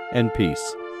war and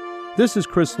peace. This is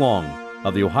Chris Long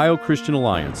of the Ohio Christian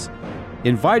Alliance,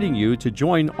 inviting you to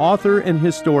join author and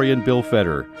historian Bill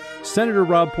Federer, Senator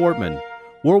Rob Portman,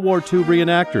 World War II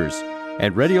reenactors,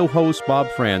 and radio host Bob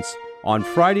France on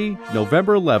Friday,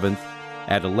 November 11th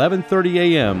at 11:30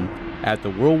 a.m. at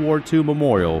the World War II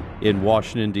Memorial in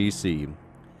Washington, D.C.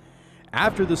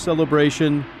 After the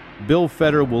celebration, Bill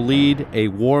Federer will lead a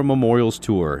War Memorials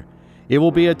Tour. It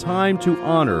will be a time to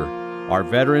honor our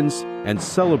veterans and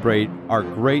celebrate our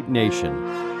great nation.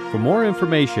 For more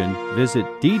information, visit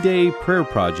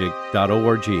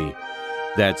ddayprayerproject.org.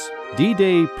 That's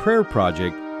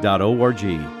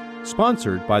ddayprayerproject.org.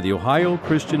 Sponsored by the Ohio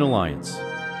Christian Alliance.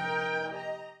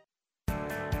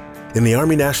 In the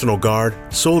Army National Guard,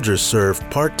 soldiers serve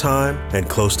part-time and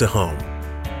close to home.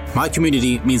 My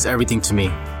community means everything to me.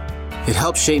 It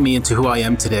helps shape me into who I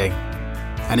am today,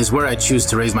 and is where I choose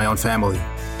to raise my own family.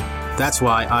 That's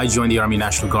why I joined the Army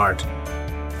National Guard.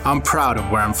 I'm proud of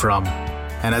where I'm from,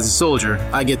 and as a soldier,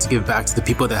 I get to give back to the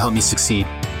people that helped me succeed.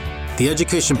 The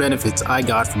education benefits I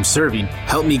got from serving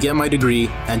helped me get my degree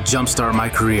and jumpstart my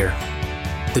career.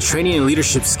 The training and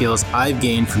leadership skills I've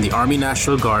gained from the Army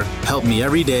National Guard help me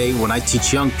every day when I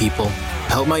teach young people,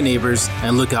 help my neighbors,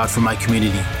 and look out for my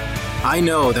community. I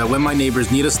know that when my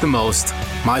neighbors need us the most,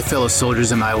 my fellow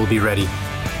soldiers and I will be ready.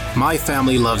 My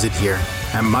family loves it here,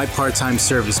 and my part-time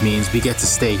service means we get to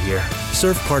stay here.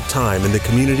 Serve part-time in the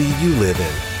community you live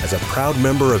in as a proud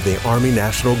member of the Army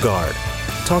National Guard.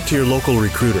 Talk to your local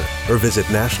recruiter or visit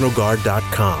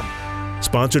nationalguard.com.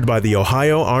 Sponsored by the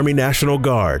Ohio Army National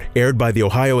Guard, aired by the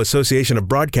Ohio Association of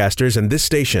Broadcasters and this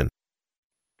station.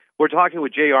 We're talking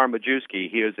with J.R. Majewski.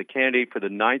 He is a candidate for the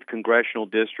 9th Congressional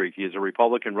District. He is a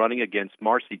Republican running against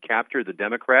Marcy Kaptur, the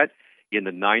Democrat, in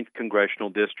the 9th Congressional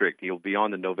District. He'll be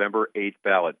on the November 8th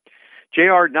ballot.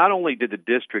 J.R., not only did the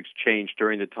districts change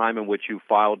during the time in which you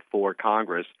filed for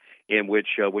Congress, in which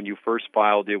when you first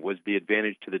filed it was the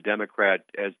advantage to the Democrat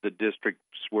as the districts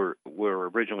were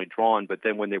originally drawn, but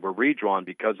then when they were redrawn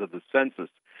because of the census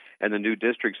and the new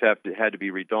districts had to be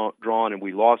redrawn and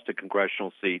we lost a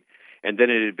congressional seat, and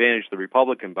then it advantaged the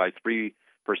Republican by 3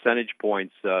 percentage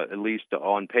points, at least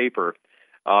on paper.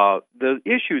 The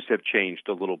issues have changed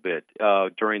a little bit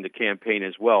during the campaign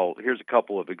as well. Here's a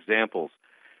couple of examples.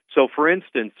 So, for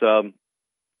instance,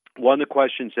 one of the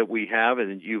questions that we have,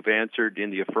 and you've answered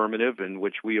in the affirmative, and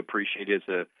which we appreciate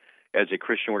as a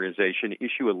Christian organization,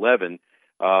 issue 11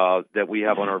 that we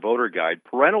have on our voter guide,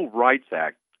 Parental Rights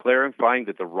Act, clarifying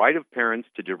that the right of parents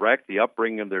to direct the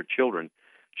upbringing of their children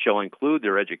shall include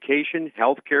their education,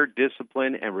 health care,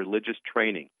 discipline, and religious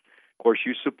training. Of course,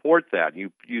 you support that.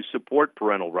 You support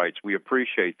parental rights. We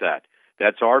appreciate that.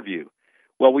 That's our view.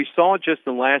 Well, we saw just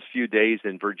in the last few days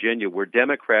in Virginia where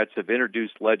Democrats have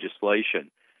introduced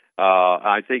legislation.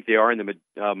 I think they are in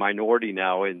the minority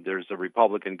now, and there's a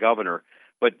Republican governor.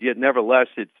 But yet, nevertheless,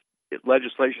 it's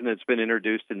legislation that's been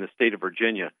introduced in the state of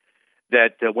Virginia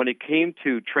that when it came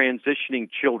to transitioning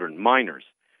children, minors,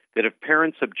 that if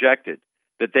parents objected,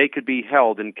 that they could be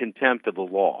held in contempt of the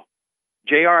law.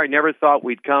 JR, I never thought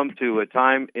we'd come to a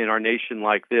time in our nation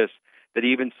like this that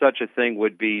even such a thing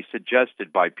would be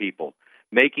suggested by people,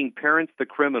 making parents the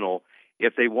criminal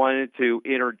if they wanted to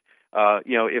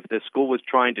if the school was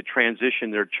trying to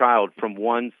transition their child from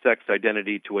one sex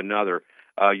identity to another.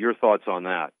 Your thoughts on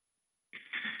that?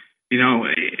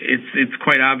 It's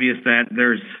quite obvious that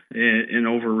there's an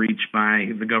overreach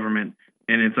by the government,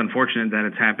 and it's unfortunate that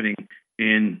it's happening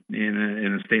in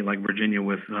a state like Virginia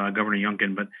with Governor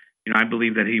Youngkin. But I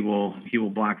believe that he will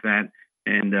block that,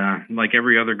 and like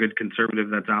every other good conservative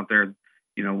that's out there,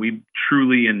 we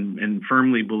truly and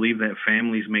firmly believe that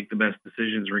families make the best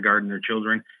decisions regarding their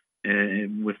children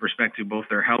with respect to both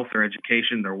their health, their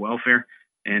education, their welfare,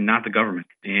 and not the government.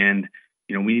 And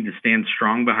we need to stand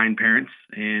strong behind parents,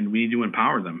 and we need to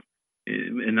empower them.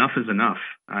 Enough is enough.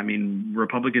 I mean,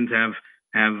 Republicans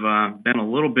have been a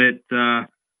little bit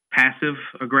passive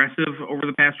aggressive over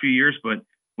the past few years, but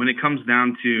when it comes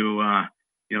down to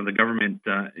the government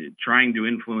trying to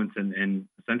influence and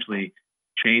essentially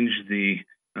change the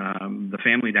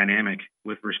family dynamic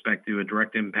with respect to a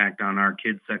direct impact on our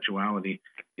kids' sexuality,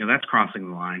 that's crossing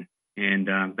the line, and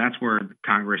that's where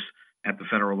Congress at the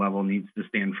federal level needs to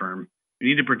stand firm. We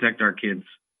need to protect our kids,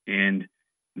 and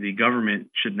the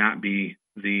government should not be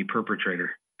the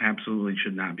perpetrator. Absolutely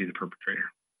should not be the perpetrator.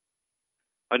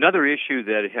 Another issue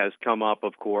that has come up,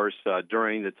 of course,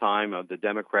 during the time of the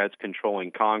Democrats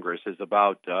controlling Congress is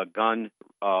about gun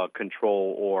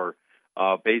control or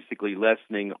basically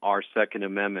lessening our Second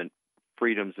Amendment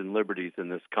freedoms and liberties in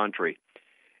this country.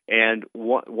 And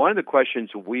one of the questions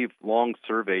we've long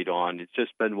surveyed on, it's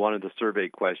just been one of the survey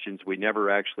questions. We never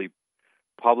actually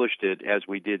published it as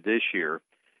we did this year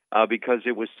because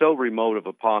it was so remote of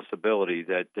a possibility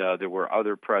that there were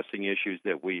other pressing issues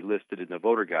that we listed in the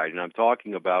voter guide. And I'm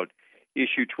talking about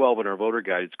issue 12 in our voter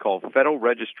guide. It's called Federal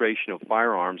Registration of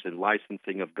Firearms and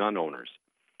Licensing of Gun Owners.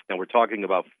 And we're talking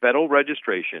about federal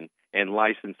registration and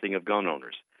licensing of gun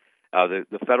owners.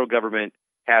 The federal government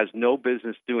has no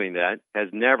business doing that, has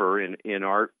never in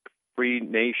our free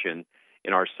nation,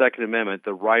 in our Second Amendment,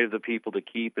 the right of the people to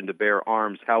keep and to bear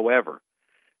arms. However,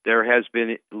 there has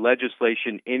been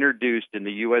legislation introduced in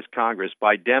the U.S. Congress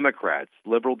by Democrats,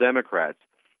 liberal Democrats,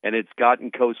 and it's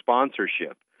gotten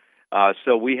co-sponsorship.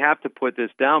 So we have to put this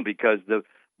down because the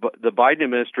Biden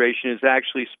administration has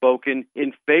actually spoken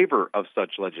in favor of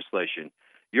such legislation.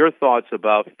 Your thoughts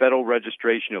about federal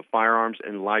registration of firearms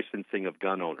and licensing of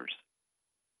gun owners?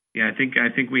 Yeah, I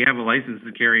think we have a license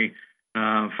to carry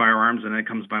firearms, and that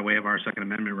comes by way of our Second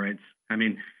Amendment rights. I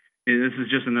mean, this is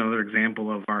just another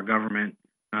example of our government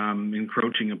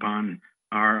encroaching upon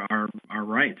our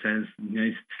rights as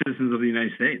citizens of the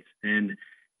United States. And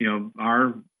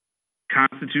our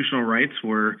constitutional rights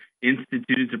were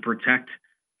instituted to protect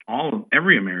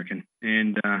every American,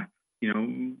 and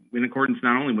in accordance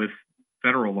not only with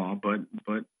federal law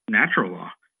but natural law.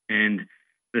 And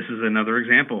this is another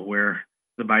example where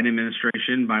the Biden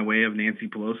administration, by way of Nancy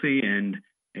Pelosi and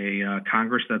a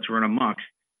Congress that's run amok,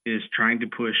 is trying to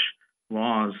push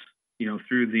laws,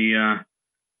 through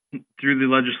the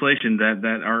legislation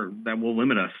that will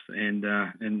limit us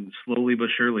and slowly but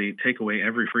surely take away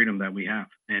every freedom that we have.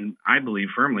 And I believe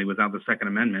firmly, without the Second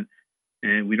Amendment,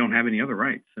 and we don't have any other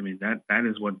rights. I mean, that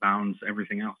is what bounds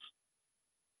everything else.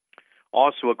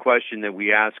 Also, a question that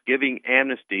we ask: giving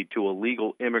amnesty to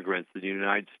illegal immigrants in the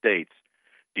United States.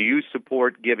 Do you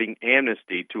support giving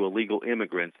amnesty to illegal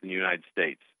immigrants in the United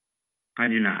States? I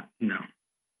do not, no.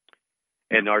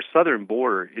 And our southern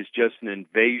border is just an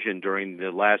invasion during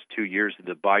the last 2 years of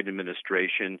the Biden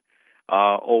administration.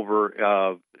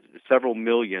 Over several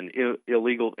million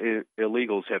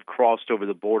illegals have crossed over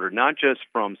the border, not just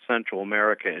from Central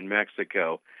America and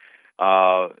Mexico,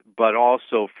 but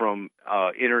also from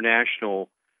international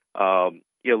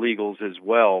illegals as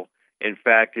well. In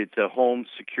fact, it's a home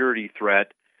security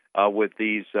threat with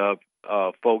these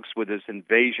folks with this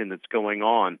invasion that's going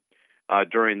on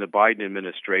during the Biden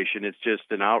administration. It's just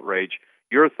an outrage.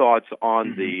 Your thoughts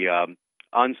on the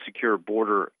unsecure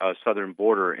border, southern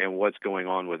border, and what's going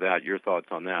on with that? Your thoughts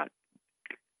on that?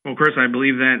 Well, Chris, I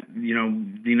believe that the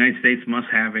United States must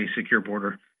have a secure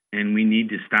border, and we need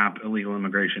to stop illegal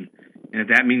immigration. And if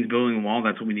that means building a wall,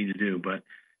 that's what we need to do. But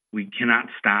we cannot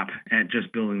stop at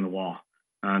just building the wall.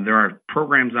 There are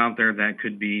programs out there that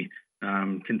could be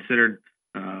considered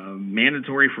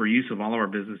mandatory for use of all of our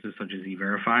businesses, such as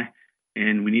E-Verify.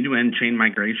 And we need to end chain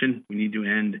migration. We need to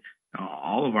end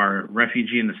all of our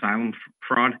refugee and asylum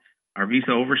fraud, our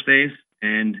visa overstays,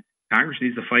 and Congress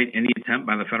needs to fight any attempt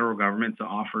by the federal government to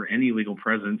offer any legal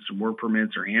presence, work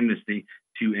permits, or amnesty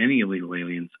to any illegal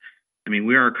aliens. I mean,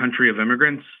 we are a country of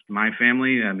immigrants. My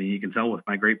family, you can tell with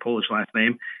my great Polish last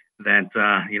name that,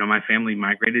 my family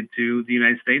migrated to the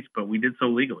United States, but we did so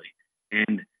legally.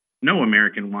 And no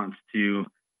American wants to,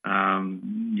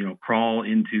 crawl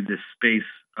into this space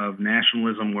of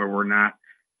nationalism where we're not,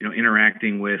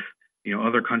 interacting with,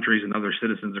 other countries and other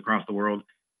citizens across the world.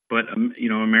 But,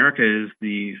 America is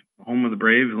the home of the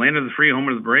brave, land of the free, home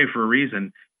of the brave for a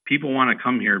reason. People want to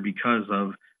come here because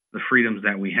of the freedoms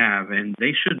that we have, and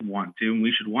they should want to, and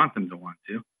we should want them to want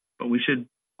to, but we should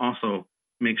also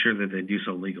make sure that they do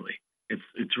so legally.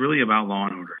 It's really about law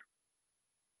and order.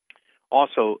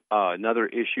 Also, another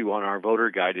issue on our voter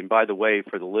guide, and by the way,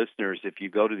 for the listeners, if you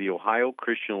go to the Ohio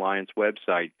Christian Alliance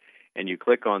website and you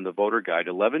click on the voter guide,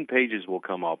 11 pages will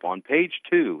come up. On page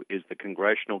 2 is the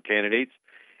congressional candidates,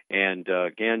 and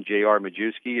again, J.R.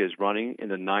 Majewski is running in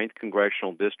the 9th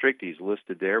Congressional District. He's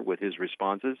listed there with his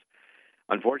responses.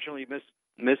 Unfortunately,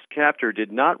 Ms. Capter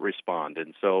did not respond,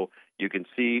 and so you can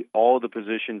see all of the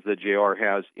positions that JR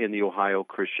has in the Ohio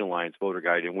Christian Alliance voter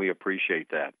guide, and we appreciate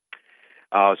that.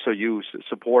 So you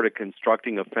support a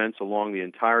constructing a fence along the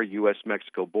entire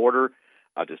U.S.-Mexico border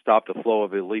to stop the flow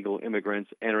of illegal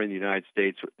immigrants entering the United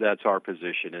States. That's our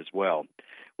position as well.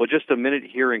 Well, just a minute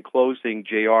here in closing,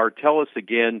 JR, tell us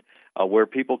again where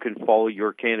people can follow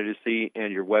your candidacy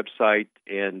and your website,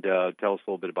 and tell us a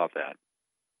little bit about that.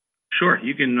 Sure.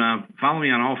 You can follow me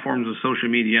on all forms of social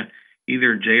media,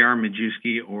 either J.R.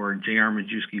 Majewski or J.R.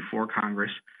 Majewski for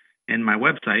Congress. And my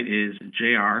website is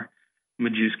J.R.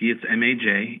 Majewski. It's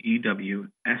MAJEWSKI,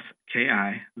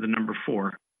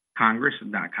 4,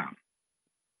 Congress.com.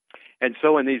 And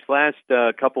so in these last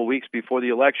couple of weeks before the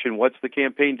election, what's the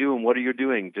campaign doing? What are you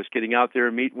doing? Just getting out there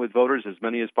and meeting with voters, as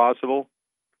many as possible?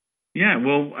 Yeah,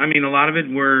 well, a lot of it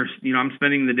I'm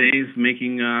spending the days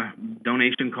making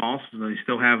donation calls. I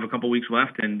still have a couple weeks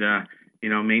left, and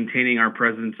maintaining our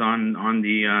presence on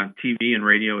the TV and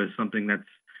radio is something that's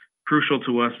crucial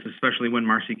to us, especially when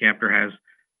Marcy Kaptur has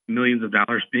millions of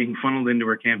dollars being funneled into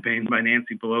her campaign by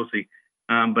Nancy Pelosi.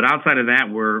 But outside of that,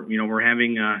 we're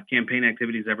having campaign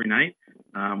activities every night.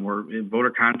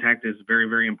 Voter contact is very,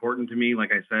 very important to me.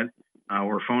 Like I said,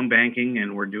 we're phone banking,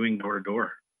 and we're doing door to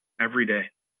door every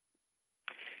day.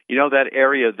 That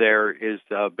area there has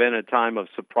been a time of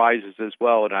surprises as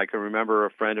well. And I can remember a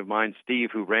friend of mine, Steve,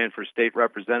 who ran for state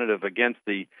representative against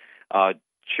the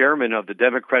chairman of the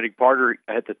Democratic Party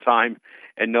at the time,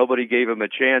 and nobody gave him a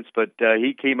chance. But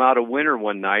he came out a winner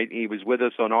one night. He was with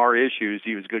us on our issues.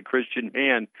 He was a good Christian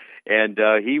man, and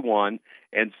he won.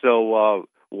 And so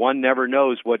one never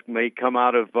knows what may come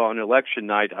out of on election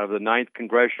night of the 9th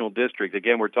Congressional District.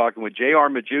 Again, we're talking with J.R.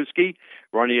 Majewski,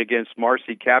 running against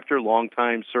Marcy Kaptur,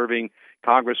 longtime serving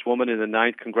Congresswoman in the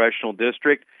 9th Congressional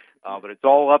District. But it's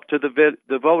all up to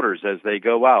the voters as they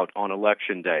go out on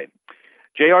Election Day.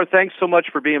 J.R., thanks so much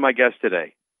for being my guest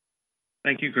today.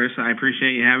 Thank you, Chris. I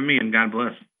appreciate you having me, and God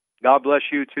bless. God bless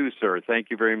you too, sir. Thank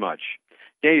you very much.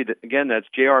 Again, that's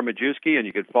J.R. Majewski, and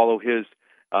you can follow his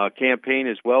campaign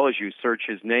as well as you search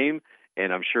his name,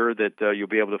 and I'm sure that you'll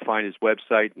be able to find his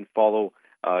website and follow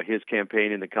his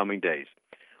campaign in the coming days.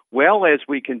 Well, as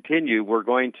we continue, we're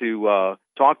going to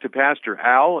talk to Pastor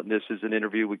Al. This is an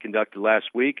interview we conducted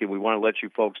last week, and we want to let you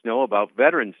folks know about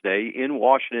Veterans Day in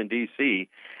Washington, D.C.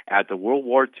 at the World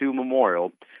War II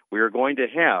Memorial. We are going to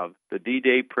have the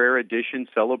D-Day Prayer Edition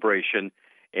celebration,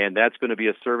 and that's going to be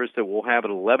a service that we'll have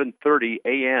at 11:30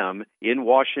 a.m. in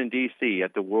Washington, D.C.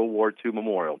 at the World War II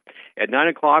Memorial. At 9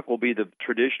 o'clock will be the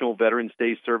traditional Veterans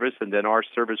Day service, and then our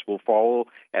service will follow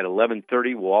at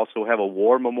 11:30. We'll also have a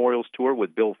War Memorials Tour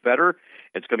with Bill Fetter.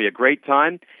 It's going to be a great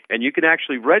time, and you can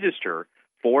actually register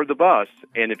for the bus.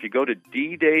 And if you go to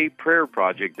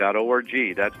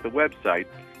ddayprayerproject.org, that's the website,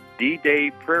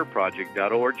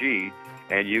 ddayprayerproject.org,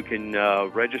 and you can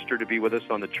register to be with us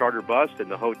on the charter bus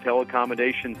and the hotel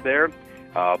accommodations there.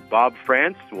 Bob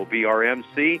France will be our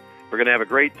MC. We're going to have a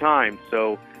great time,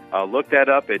 so look that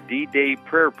up at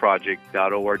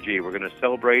ddayprayerproject.org. We're going to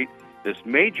celebrate this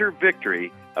major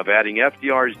victory of adding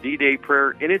FDR's D-Day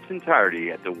prayer in its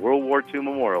entirety at the World War II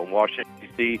Memorial in Washington,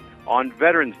 D.C. on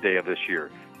Veterans Day of this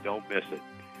year. Don't miss it.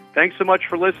 Thanks so much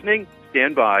for listening.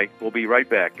 Stand by. We'll be right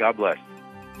back. God bless.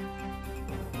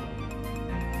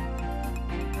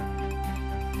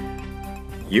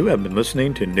 You have been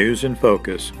listening to News in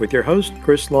Focus with your host,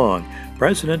 Chris Long,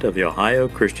 President of the Ohio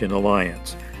Christian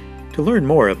Alliance. To learn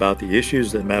more about the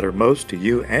issues that matter most to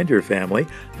you and your family,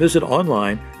 visit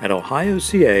online at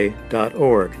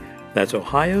ohioca.org. That's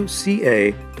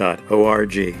ohioca.org.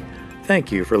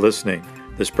 Thank you for listening.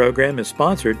 This program is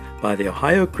sponsored by the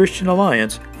Ohio Christian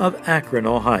Alliance of Akron,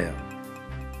 Ohio.